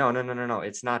want to do. No.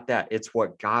 It's not that. It's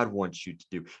what God wants you to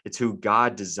do. It's who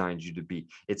God designed you to be.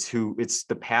 It's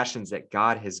the passions that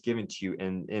God has given to you,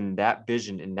 and in that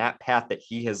vision, in that path that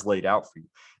he has laid out for you.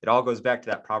 It all goes back to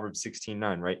that Proverbs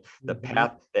 16:9, right? The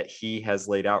path that he has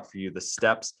laid out for you, the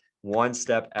steps, one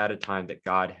step at a time, that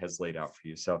God has laid out for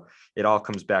you. So it all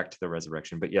comes back to the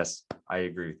resurrection. But yes, I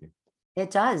agree with you. It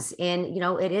does. And,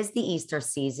 it is the Easter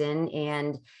season.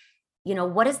 And,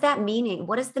 what is that meaning?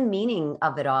 What is the meaning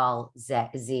of it all,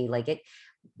 Z? Like it,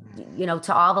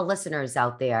 to all the listeners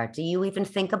out there, do you even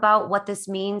think about what this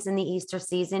means in the Easter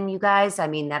season, you guys? I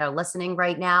mean, that are listening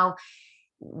right now.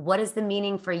 What is the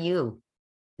meaning for you,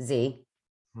 Z?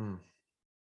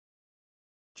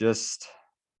 Just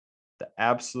the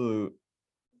absolute,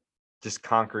 just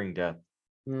conquering death,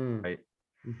 right?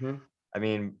 I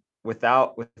mean,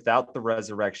 without the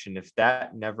resurrection, if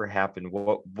that never happened,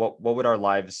 what would our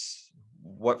lives,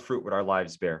 what fruit would our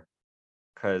lives bear?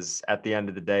 Because at the end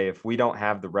of the day, if we don't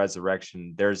have the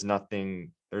resurrection, there's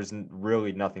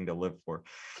really nothing to live for.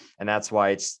 And that's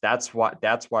why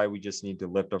we just need to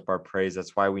lift up our praise.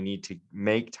 That's why we need to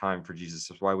make time for Jesus.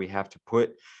 That's why we have to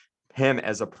put him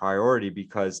as a priority,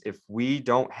 because if we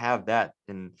don't have that,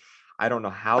 and I don't know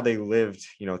how they lived,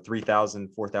 3,000,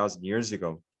 4,000 years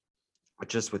ago, but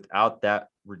just without that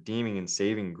redeeming and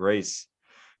saving grace,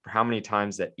 for how many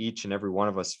times that each and every one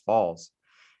of us falls,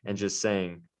 and just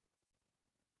saying,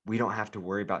 we don't have to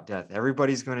worry about death.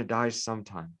 Everybody's going to die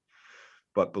sometime,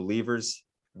 but believers,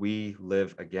 we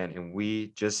live again. And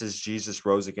we, just as Jesus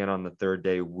rose again on the third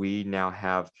day, we now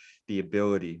have the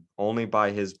ability only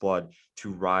by his blood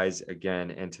to rise again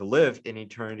and to live in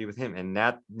eternity with him. And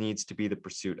that needs to be the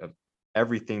pursuit of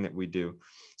everything that we do.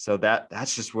 So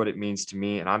that's just what it means to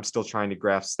me. And I'm still trying to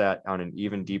grasp that on an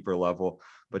even deeper level.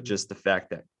 But just the fact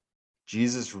that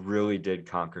Jesus really did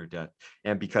conquer death.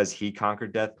 And because he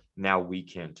conquered death, now we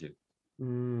can too.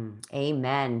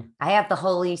 Amen. I have the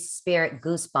Holy Spirit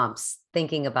goosebumps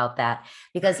thinking about that,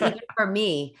 because even for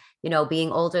me,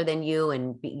 being older than you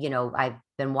and, I've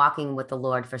been walking with the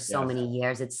Lord for so many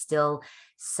years, it's still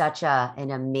such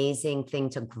an amazing thing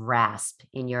to grasp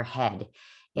in your head.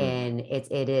 And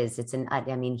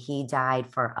he died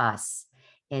for us.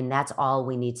 And that's all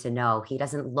we need to know. He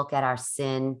doesn't look at our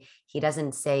sin. He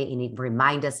doesn't say and he'd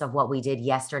remind us of what we did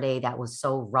yesterday that was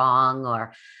so wrong,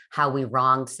 or how we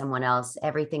wronged someone else.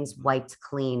 Everything's wiped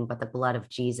clean, but the blood of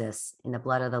Jesus and the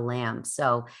blood of the Lamb.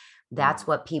 So that's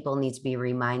what people need to be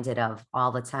reminded of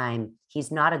all the time. He's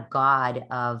not a God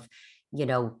of,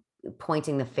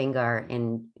 pointing the finger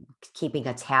and keeping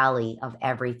a tally of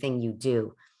everything you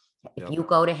do. If you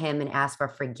go to him and ask for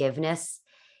forgiveness,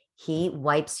 he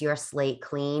wipes your slate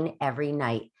clean every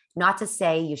night. Not to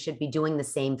say you should be doing the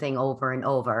same thing over and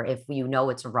over if you know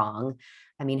it's wrong.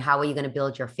 I mean, how are you going to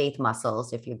build your faith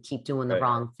muscles if you keep doing the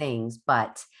wrong things?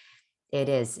 But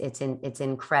it's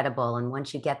incredible. And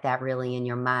once you get that really in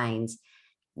your mind,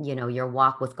 your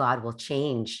walk with God will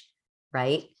change,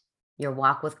 right? Your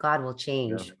walk with God will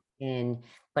change.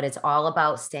 But it's all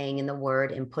about staying in the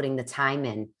word and putting the time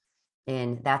in.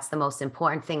 And that's the most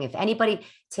important thing. If anybody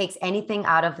takes anything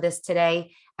out of this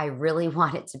today, I really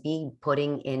want it to be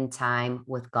putting in time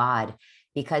with God.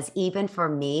 Because even for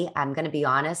me, I'm going to be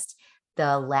honest,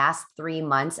 the last 3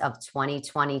 months of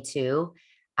 2022,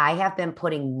 I have been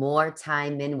putting more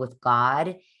time in with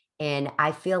God. And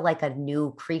I feel like a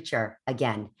new creature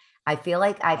again. I feel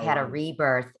like I've had a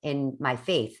rebirth in my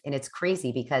faith. And it's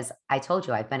crazy because I told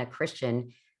you I've been a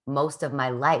Christian most of my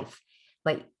life.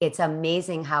 But it's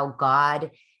amazing how God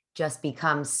just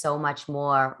becomes so much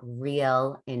more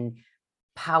real and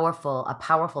powerful, a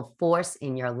powerful force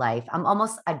in your life. I'm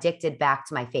almost addicted back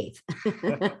to my faith.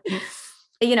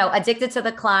 Addicted to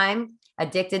the climb,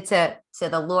 addicted to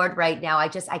the Lord right now. I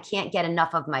can't get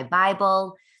enough of my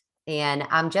Bible. And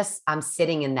I'm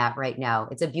sitting in that right now.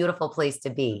 It's a beautiful place to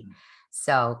be.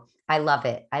 So I love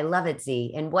it. I love it,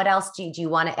 Z. And what else do you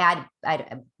want to add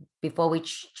before we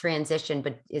transition?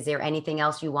 But is there anything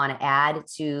else you want to add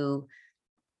to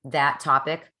that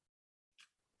topic?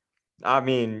 I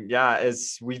mean,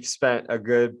 we've spent a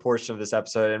good portion of this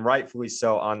episode, and rightfully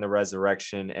so, on the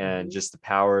resurrection and just the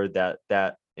power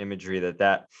that imagery,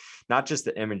 that not just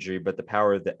the imagery, but the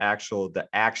power of the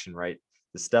action, right?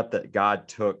 The step that God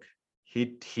took.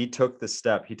 He took the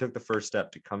step. He took the first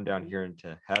step to come down here and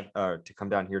to come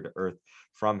down here to earth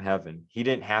from heaven. He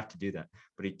didn't have to do that,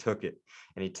 but he took it,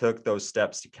 and he took those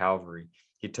steps to Calvary.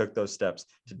 He took those steps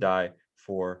to die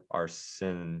for our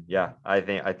sin. Yeah, I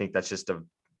think that's just a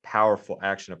powerful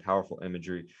action, a powerful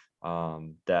imagery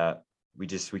that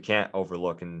we can't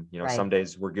overlook. And some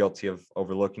days we're guilty of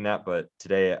overlooking that, but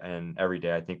today and every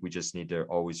day, I think we just need to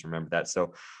always remember that.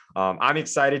 So I'm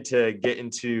excited to get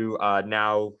into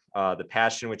now the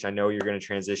passion, which I know you're going to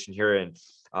transition here, and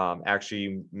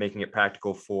actually making it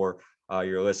practical for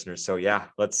your listeners. So yeah,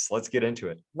 let's get into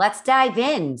it. Let's dive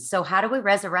in. So how do we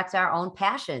resurrect our own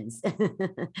passions?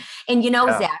 And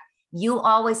Zack, you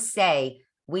always say,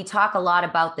 we talk a lot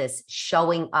about this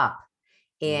showing up.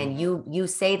 And you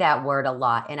say that word a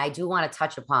lot. And I do want to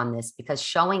touch upon this because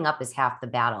showing up is half the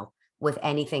battle with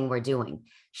anything we're doing.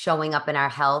 Showing up in our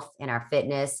health, in our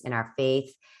fitness, in our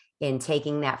faith, in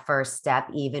taking that first step,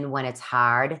 even when it's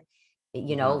hard.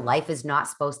 Life is not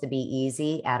supposed to be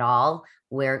easy at all,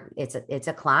 where it's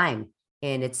a climb,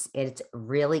 and it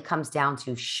really comes down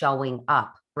to showing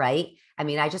up, right? I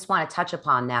mean, I just want to touch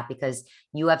upon that because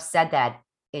you have said that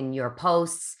in your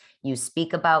posts. You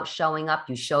speak about showing up.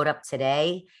 You showed up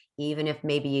today, even if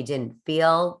maybe you didn't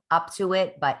feel up to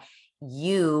it, but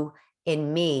you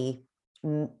and me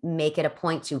make it a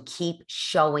point to keep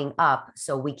showing up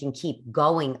so we can keep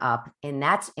going up. And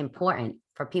that's important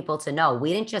for people to know.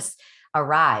 We didn't just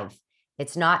arrive.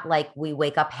 It's not like we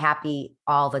wake up happy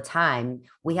all the time.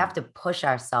 We have to push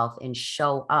ourselves and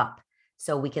show up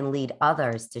so we can lead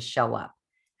others to show up.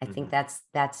 I think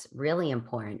that's really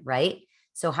important, right?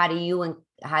 So how do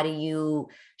you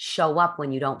show up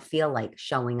when you don't feel like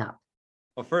showing up?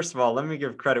 Well, first of all, let me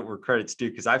give credit where credit's due,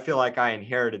 because I feel like I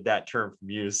inherited that term from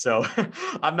you. So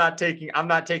I'm not taking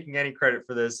any credit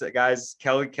for this, guys.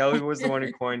 Kelly was the one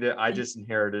who coined it. I just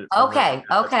inherited it from okay.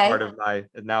 her.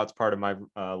 Now it's part of my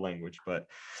language. But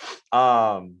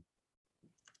I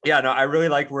really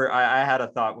like where I had a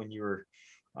thought when you were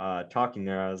talking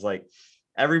there, I was like,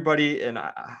 everybody, and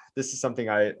this is something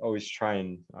I always try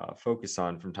and focus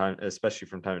on from time, especially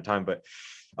from time to time, but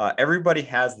everybody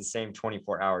has the same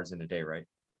 24 hours in a day, right?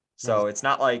 So Right. it's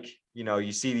not like,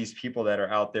 you see these people that are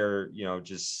out there,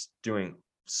 just doing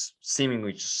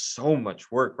seemingly just so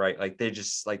much work, right? Like they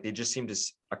just seem to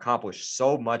accomplish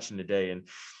so much in a day. And,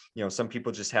 some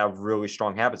people just have really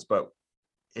strong habits, but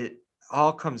it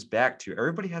all comes back to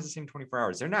everybody has the same 24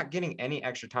 hours. They're not getting any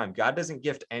extra time. God doesn't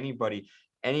gift anybody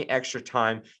any extra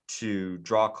time to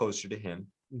draw closer to him.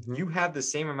 Mm-hmm. You have the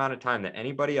same amount of time that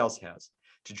anybody else has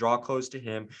to draw close to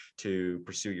him, to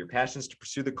pursue your passions, to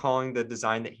pursue the calling, the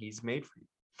design that he's made for you.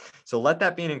 So let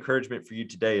that be an encouragement for you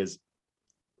today, is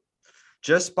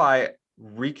just by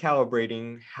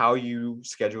recalibrating how you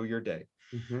schedule your day,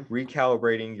 Mm-hmm.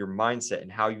 recalibrating your mindset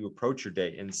and how you approach your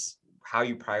day and how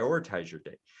you prioritize your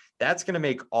day. That's going to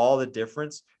make all the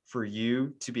difference for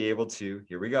you to be able to,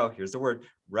 here we go, here's the word,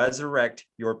 resurrect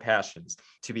your passions,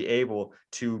 to be able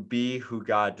to be who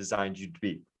God designed you to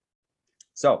be.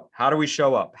 So how do we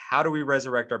show up? How do we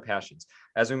resurrect our passions?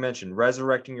 As we mentioned,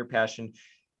 resurrecting your passion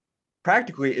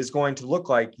practically is going to look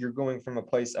like you're going from a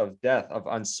place of death, of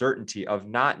uncertainty, of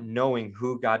not knowing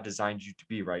who God designed you to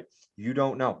be, right? You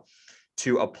don't know,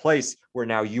 to a place where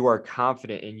now you are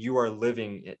confident and you are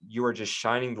living, you are just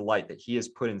shining the light that he has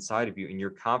put inside of you, and you're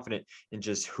confident in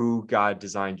just who God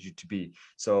designed you to be.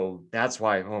 So that's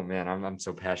why, oh man, I'm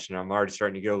so passionate. I'm already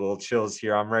starting to get a little chills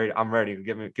here. I'm ready to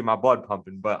get my blood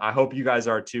pumping, but I hope you guys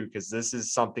are too, because this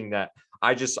is something that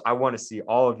I want to see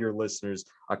all of your listeners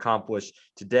accomplish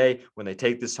today when they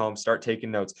take this home. Start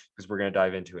taking notes, because we're going to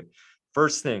dive into it.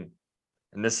 First thing,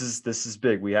 and this is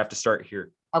big. We have to start here.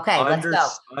 Okay, let's go.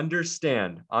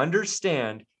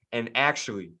 Understand, and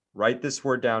actually write this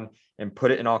word down and put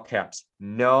it in all caps.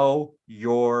 Know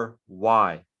your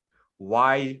why.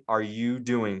 Why are you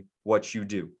doing what you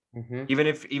do? Mm-hmm.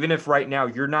 Even if right now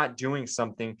you're not doing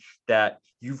something that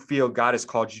you feel God has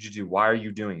called you to do, why are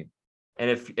you doing it? And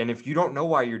if you don't know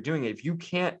why you're doing it, if you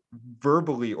can't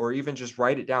verbally or even just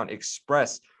write it down,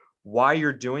 express why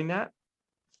you're doing that,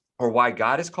 or why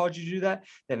God has called you to do that,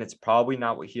 then it's probably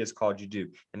not what he has called you to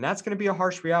do. And that's going to be a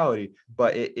harsh reality,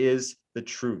 but it is the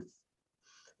truth.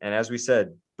 And as we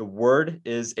said, the word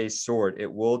is a sword.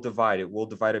 It will divide. It will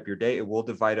divide up your day. It will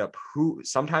divide up who.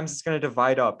 Sometimes it's going to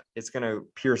divide up. It's going to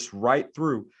pierce right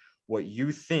through what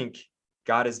you think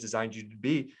God has designed you to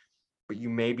be, but you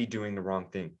may be doing the wrong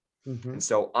thing. Mm-hmm. And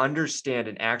so understand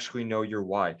and actually know your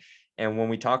why. And when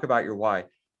we talk about your why,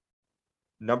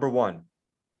 number one,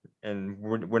 and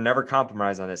we're never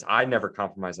compromise on this. I never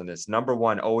compromise on this. Number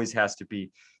one always has to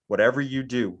be, whatever you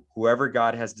do, whoever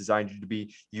God has designed you to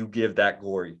be, you give that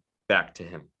glory back to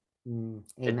him.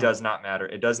 It Amen. does not matter.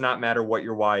 It does not matter what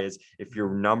your why is. If your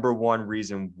number one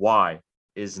reason why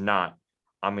is not,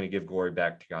 I'm going to give glory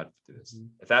back to God for this. Mm-hmm.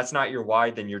 If that's not your why,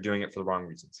 then you're doing it for the wrong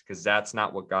reasons, because that's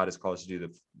not what God has called us to do.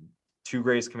 The two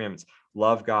greatest commandments: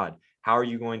 love God. How are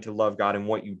you going to love God in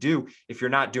what you do if you're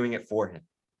not doing it for him?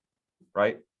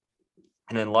 Right?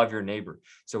 And then love your neighbor.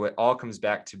 So it all comes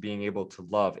back to being able to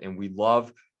love, and we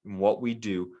love what we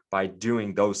do by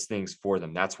doing those things for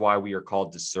them. That's why we are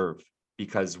called to serve,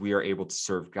 because we are able to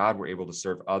serve God. We're able to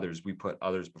serve others. We put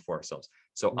others before ourselves.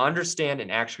 So understand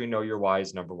and actually know your why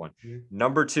is number one. Mm-hmm.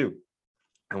 Number two,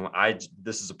 and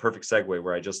this is a perfect segue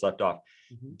where I just left off.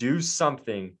 Mm-hmm. Do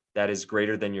something that is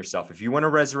greater than yourself. If you want to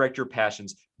resurrect your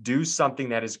passions, do something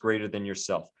that is greater than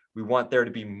yourself. We want there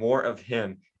to be more of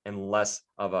him and less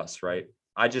of us, right?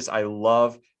 I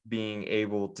love being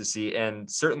able to see, and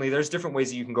certainly there's different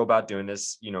ways that you can go about doing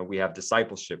this. We have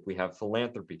discipleship, we have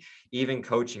philanthropy, even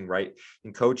coaching, right?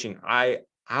 In coaching, I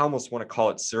almost want to call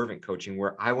it servant coaching,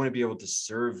 where I want to be able to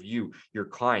serve you, your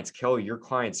clients, Kelly, your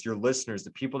clients, your listeners,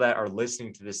 the people that are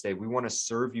listening to this day. We want to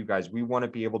serve you guys. We want to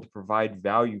be able to provide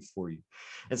value for you.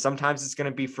 And sometimes it's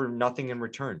going to be for nothing in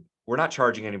return. We're not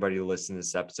charging anybody to listen to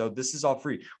this episode. This is all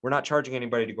free. We're not charging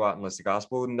anybody to go out and list the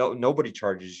gospel. No, nobody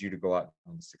charges you to go out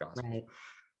and list the gospel. Right.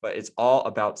 But it's all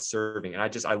about serving. And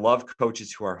I love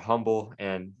coaches who are humble.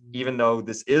 And even though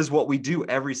this is what we do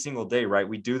every single day, right?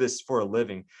 We do this for a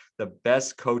living. The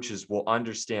best coaches will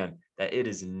understand that it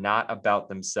is not about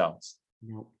themselves,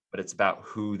 Nope. but it's about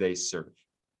who they serve.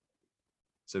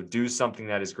 So do something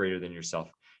that is greater than yourself.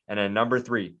 And then number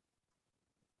three,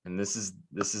 and this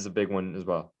is a big one as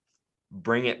well,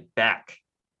 bring it back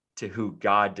to who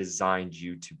God designed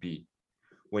you to be.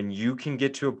 When you can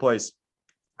get to a place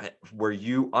where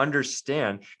you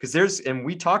understand, because and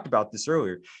we talked about this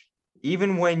earlier,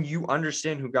 even when you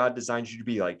understand who God designed you to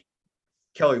be, like,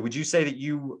 Kelly, would you say that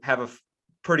you have a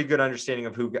pretty good understanding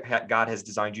of who God has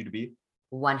designed you to be?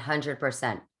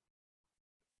 100%.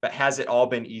 But has it all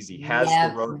been easy? Has the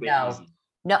Yeah, road been no. easy?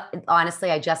 No, honestly,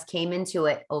 I just came into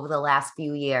it over the last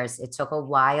few years. It took a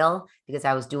while because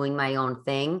I was doing my own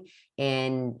thing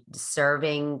and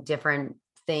serving different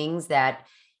things that,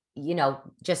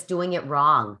 just doing it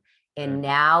wrong. And Mm.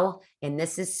 now, and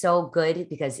this is so good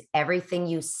because everything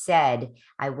you said,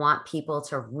 I want people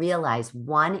to realize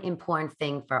one important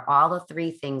thing for all the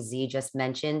three things Z just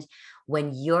mentioned.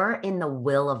 When you're in the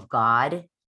will of God,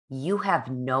 you have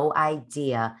no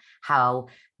idea how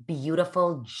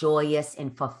beautiful, joyous,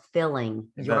 and fulfilling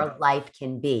Amen. your life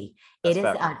can be. That's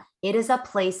facts. It is a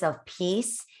place of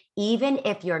peace, even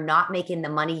if you're not making the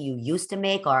money you used to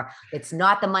make, or it's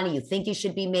not the money you think you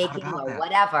should be Not making, about or that.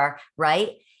 whatever,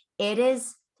 right? It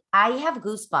is, I have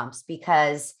goosebumps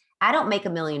because I don't make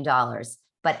 $1 million,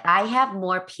 but I have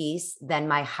more peace than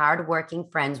my hardworking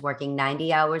friends working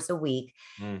 90 hours a week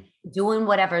Mm. doing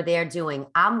whatever they're doing.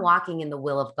 I'm walking in the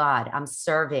will of God. I'm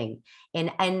serving.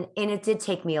 And it did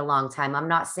take me a long time. I'm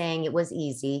not saying it was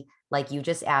easy, like you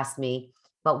just asked me.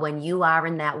 But when you are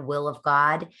in that will of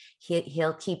God,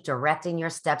 he'll keep directing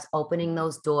your steps, opening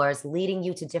those doors, leading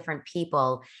you to different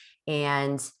people.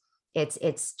 And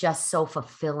it's just so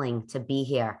fulfilling to be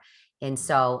here. And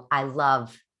so I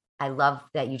love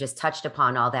that you just touched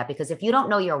upon all that, because if you don't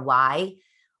know your why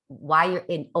you're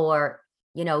in, or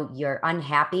you're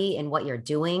unhappy in what you're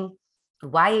doing,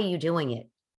 why are you doing it?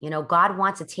 God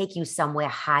wants to take you somewhere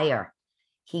higher.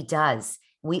 He does.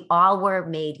 We all were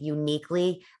made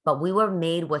uniquely, but we were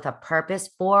made with a purpose,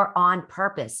 for on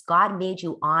purpose. God made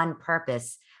you on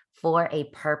purpose for a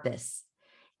purpose.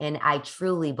 And I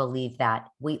truly believe that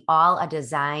we all are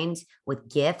designed with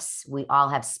gifts. We all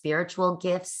have spiritual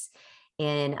gifts.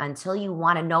 And until you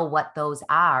want to know what those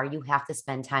are, you have to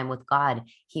spend time with God.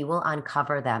 He will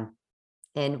uncover them.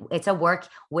 And it's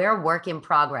we're a work in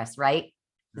progress, right?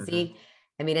 Mhm. See,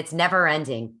 I mean, it's never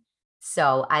ending.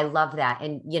 So I love that.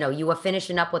 And, you were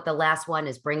finishing up with the last one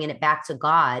is bringing it back to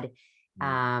God.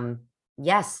 Mm.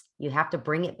 Yes, you have to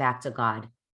bring it back to God,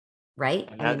 right?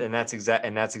 And I mean, that's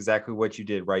exactly what you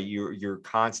did, right? You're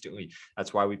constantly,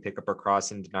 that's why we pick up our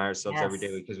cross and deny ourselves every day,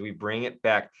 yes. because we bring it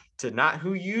back to not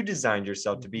who you designed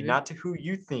yourself to be, Mhm, not to who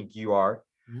you think you are,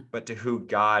 mhm, but to who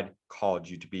God called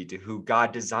you to be, to who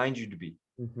God designed you to be.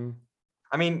 mhm.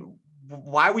 I mean,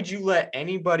 why would you let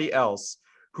anybody else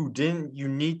who didn't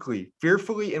uniquely,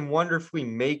 fearfully, and wonderfully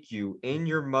make you in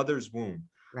your mother's womb?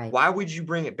 Right. Why would you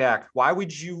bring it back? Why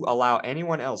would you allow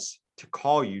anyone else to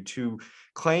call you, to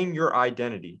claim your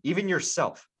identity, even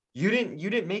yourself? You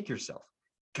didn't make yourself.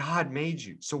 God made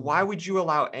you. So why Mhm. would you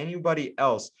allow anybody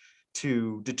else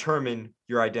to determine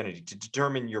your identity, to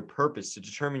determine your purpose, to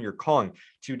determine your calling,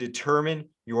 to determine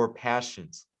your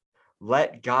passions?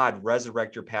 Let God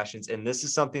resurrect your passions. And this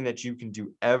is something that you can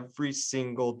do every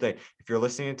single day. If you're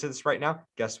listening to this right now,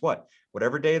 guess what?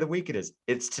 Whatever day of the week it is,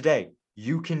 it's today.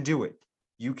 You can do it.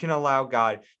 You can allow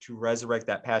God to resurrect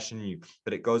that passion in you.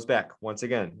 But it goes back once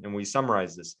again, and we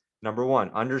summarize this. Number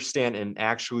one, understand and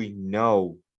actually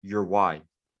know your why.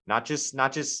 Not just,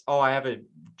 oh, I have a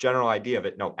general idea of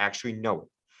it. No, actually know it.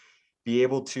 Be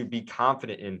able to be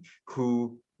confident in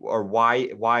who or why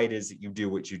it is that you do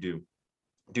what you do.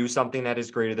 Do something that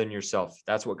is greater than yourself.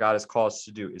 That's what God has called us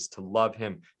to do, is to love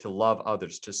him, to love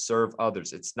others, to serve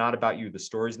others. It's not about you. The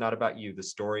story is not about you. The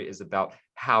story is about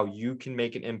how you can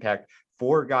make an impact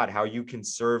for God, how you can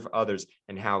serve others,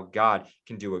 and how God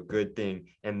can do a good thing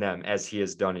in them as he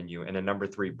has done in you. And then number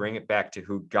three, bring it back to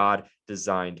who God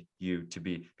designed you to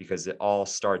be, because it all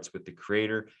starts with the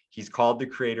creator. He's called the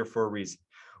creator for a reason.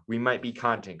 We might be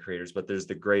content creators, but there's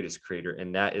the greatest creator,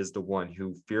 and that is the one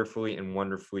who fearfully and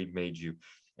wonderfully made you.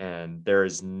 And there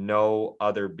is no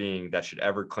other being that should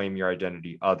ever claim your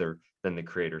identity other than the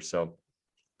creator. So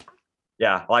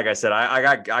yeah, like I said, I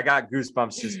got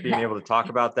goosebumps just being able to talk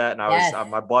about that, and Yes.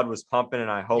 my blood was pumping, and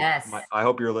Yes. I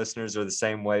hope your listeners are the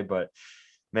same way. But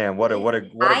man, what a I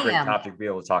great am. topic to be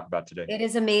able to talk about today. It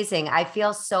is amazing. I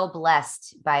feel so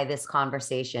blessed by this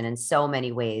conversation in so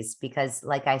many ways because,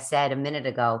 like I said a minute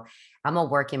ago, I'm a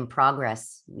work in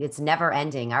progress. It's never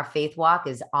ending. Our faith walk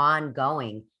is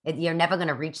ongoing. You're never going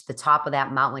to reach the top of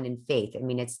that mountain in faith. I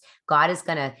mean, God is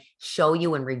going to show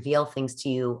you and reveal things to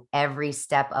you every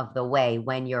step of the way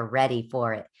when you're ready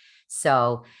for it.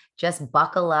 So just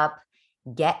buckle up,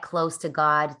 get close to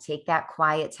God, take that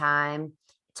quiet time,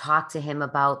 talk to him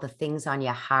about the things on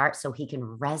your heart so he can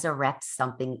resurrect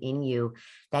something in you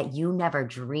that you never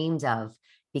dreamed of.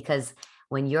 Because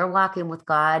when you're walking with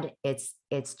God, it's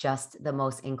just the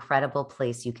most incredible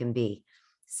place you can be.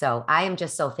 So I am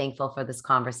just so thankful for this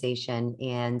conversation.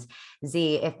 And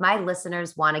Z, if my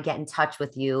listeners want to get in touch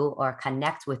with you or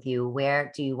connect with you,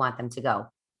 where do you want them to go?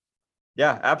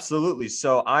 Yeah, absolutely.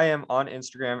 So I am on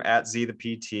Instagram at Z the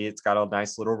PT. It's got a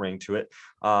nice little ring to it.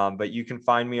 But you can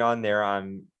find me on there.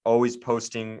 I'm always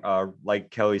posting,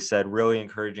 like Kelly said, really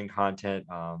encouraging content,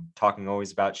 talking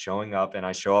always about showing up. And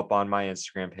I show up on my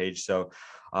Instagram page. So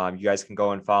you guys can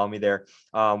go and follow me there.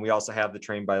 We also have the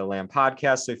Trained by the Lamb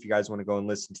podcast. So if you guys want to go and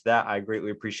listen to that, I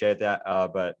greatly appreciate that.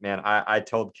 But man, I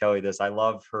told Kelly this. I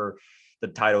love the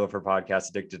title of her podcast,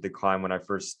 Addicted to Climb. When I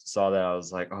first saw that, I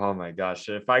was like, oh my gosh,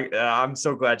 I'm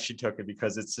so glad she took it,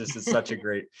 because it's such a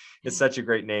great, it's such a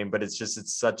great name, but it's just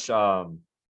such a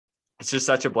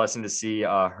blessing to see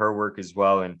her work as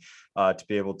well, and to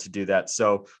be able to do that.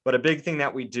 So, but a big thing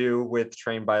that we do with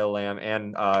Trained by the Lamb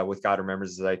and with God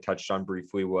Remembers, as I touched on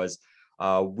briefly, was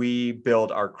we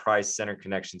build our Christ-centered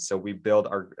connection. So we build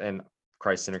and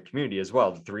Christ-centered community as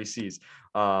well, the 3 C's.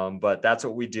 But that's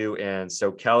what we do. And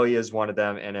so Kelly is one of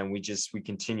them. And then we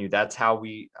continue. That's how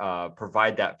we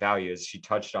provide that value, as she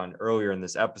touched on earlier in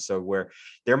this episode, where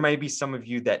there may be some of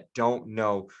you that don't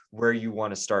know where you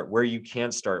want to start, where you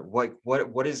can start.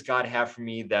 What does God have for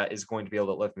me that is going to be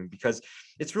able to lift me? Because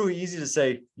it's really easy to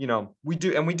say, we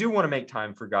do want to make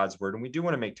time for God's word, and we do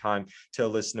want to make time to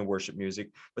listen to worship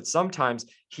music. But sometimes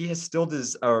he has still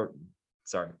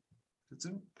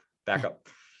back up.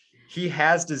 He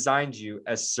has designed you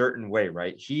a certain way,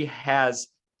 right? He has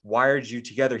wired you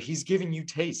together. He's given you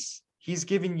tastes. He's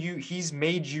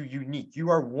made you unique. You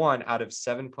are one out of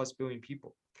 7+ billion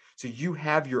people. So you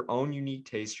have your own unique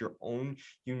taste, your own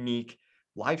unique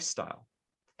lifestyle.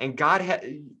 And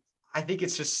I think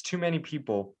it's just too many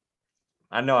people.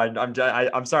 I know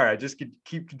I'm sorry. I just could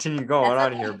keep continuing going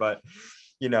on here, but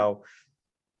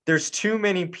there's too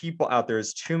many people out there.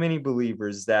 There's too many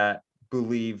believers that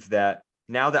believe that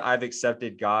now that I've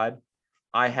accepted God,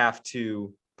 I have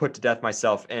to put to death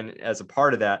myself. And as a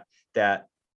part of that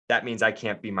means I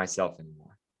can't be myself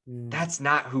anymore. That's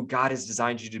not who God has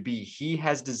designed you to be. He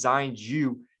has designed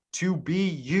you to be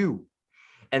you.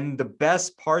 And the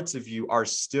best parts of you are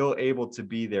still able to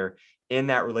be there in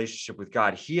that relationship with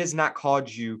God. He has not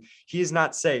called you. He has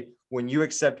not say, when you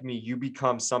accept me, you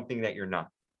become something that you're not.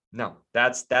 No,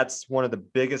 that's one of the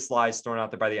biggest lies thrown out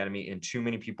there by the enemy, and too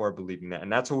many people are believing that. And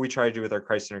that's what we try to do with our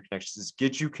Christ-centered connections, is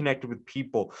get you connected with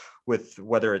people, with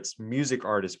whether it's music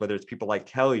artists, whether it's people like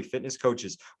Kelly, fitness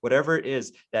coaches, whatever it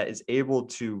is that is able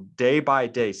to day by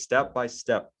day, step by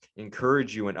step,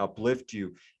 encourage you and uplift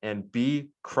you and be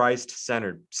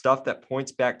Christ-centered, stuff that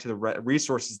points back to the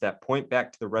resources that point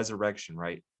back to the resurrection,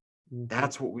 right? Mm-hmm.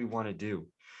 That's what we want to do.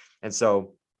 And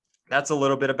so that's a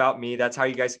little bit about me. That's how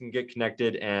you guys can get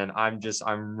connected. And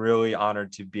I'm really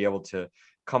honored to be able to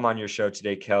come on your show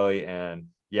today, Kelly. And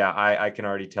yeah, I can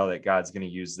already tell that God's going to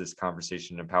use this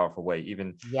conversation in a powerful way,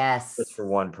 even just for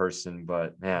one person,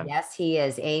 but man. Yes, he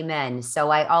is. Amen. So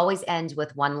I always end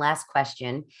with one last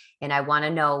question, and I want to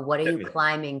know, what are you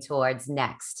climbing towards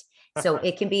next? So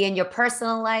it can be in your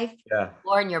personal life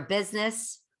or in your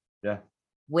business. Yeah.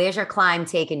 Where's your climb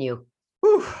taking you?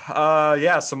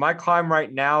 So my climb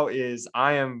right now is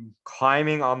I am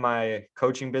climbing on my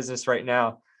coaching business right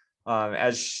now.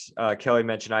 As Kelly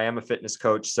mentioned, I am a fitness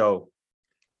coach. So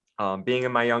being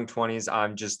in my young 20s,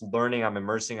 I'm just learning, I'm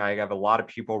immersing. I have a lot of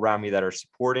people around me that are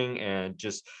supporting, and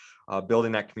just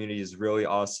building that community is really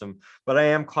awesome. But I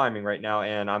am climbing right now,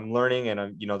 and I'm learning,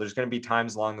 and there's going to be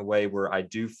times along the way where I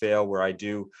do fail, where I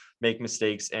do make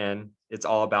mistakes, and it's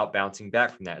all about bouncing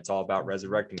back from that. It's all about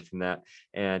resurrecting from that,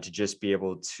 and to just be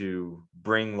able to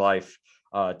bring life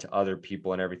to other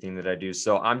people and everything that I do.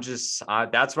 So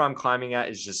that's what I'm climbing at,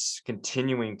 is just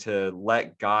continuing to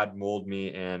let God mold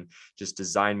me and just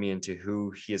design me into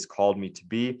who he has called me to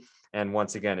be. And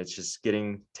once again, it's just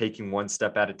taking one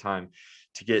step at a time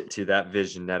to get to that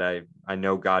vision that I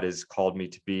know God has called me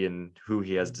to be and who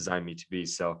he has designed me to be.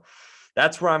 So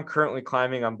that's where I'm currently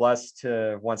climbing. I'm blessed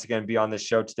to once again be on this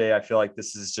show today. I feel like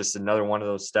this is just another one of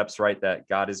those steps, right, that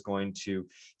God is going to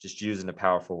just use in a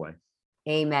powerful way.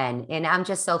 Amen. And I'm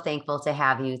just so thankful to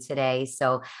have you today.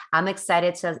 So I'm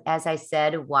excited to, as I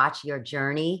said, watch your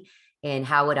journey and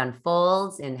how it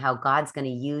unfolds, and how God's going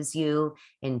to use you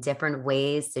in different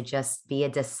ways to just be a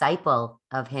disciple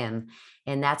of him.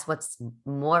 And that's what's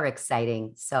more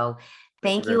exciting. So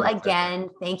thank you again.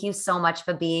 Thank you so much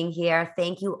for being here.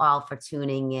 Thank you all for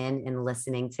tuning in and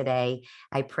listening today.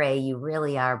 I pray you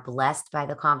really are blessed by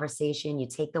the conversation. You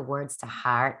take the words to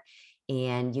heart,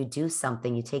 and you do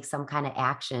something. You take some kind of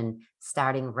action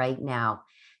starting right now.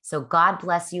 So God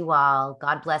bless you all.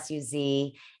 God bless you,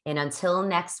 Z. And until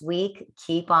next week,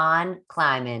 keep on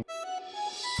climbing.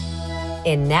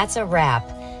 And that's a wrap.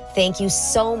 Thank you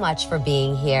so much for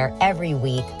being here every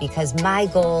week, because my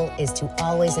goal is to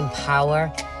always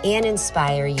empower and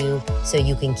inspire you so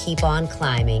you can keep on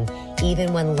climbing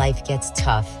even when life gets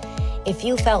tough. If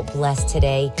you felt blessed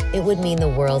today, it would mean the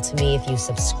world to me if you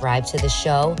subscribe to the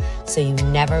show so you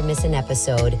never miss an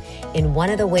episode. And one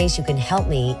of the ways you can help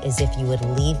me is if you would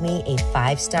leave me a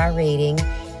 5-star rating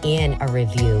and a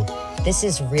review. This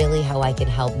is really how I can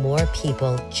help more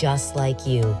people just like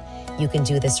you. You can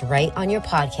do this right on your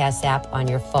podcast app on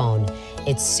your phone.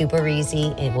 It's super easy.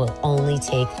 It will only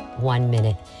take 1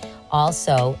 minute.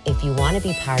 Also, if you want to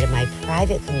be part of my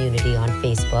private community on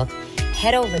Facebook,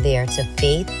 head over there to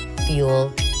Faith,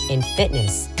 Fuel, and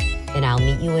Fitness, and I'll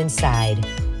meet you inside.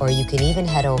 Or you can even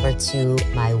head over to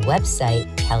my website,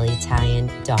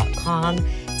 kellytyan.com,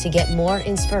 to get more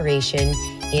inspiration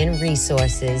and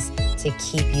resources to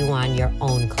keep you on your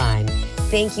own climb.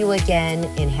 Thank you again,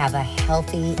 and have a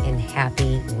healthy and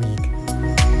happy week.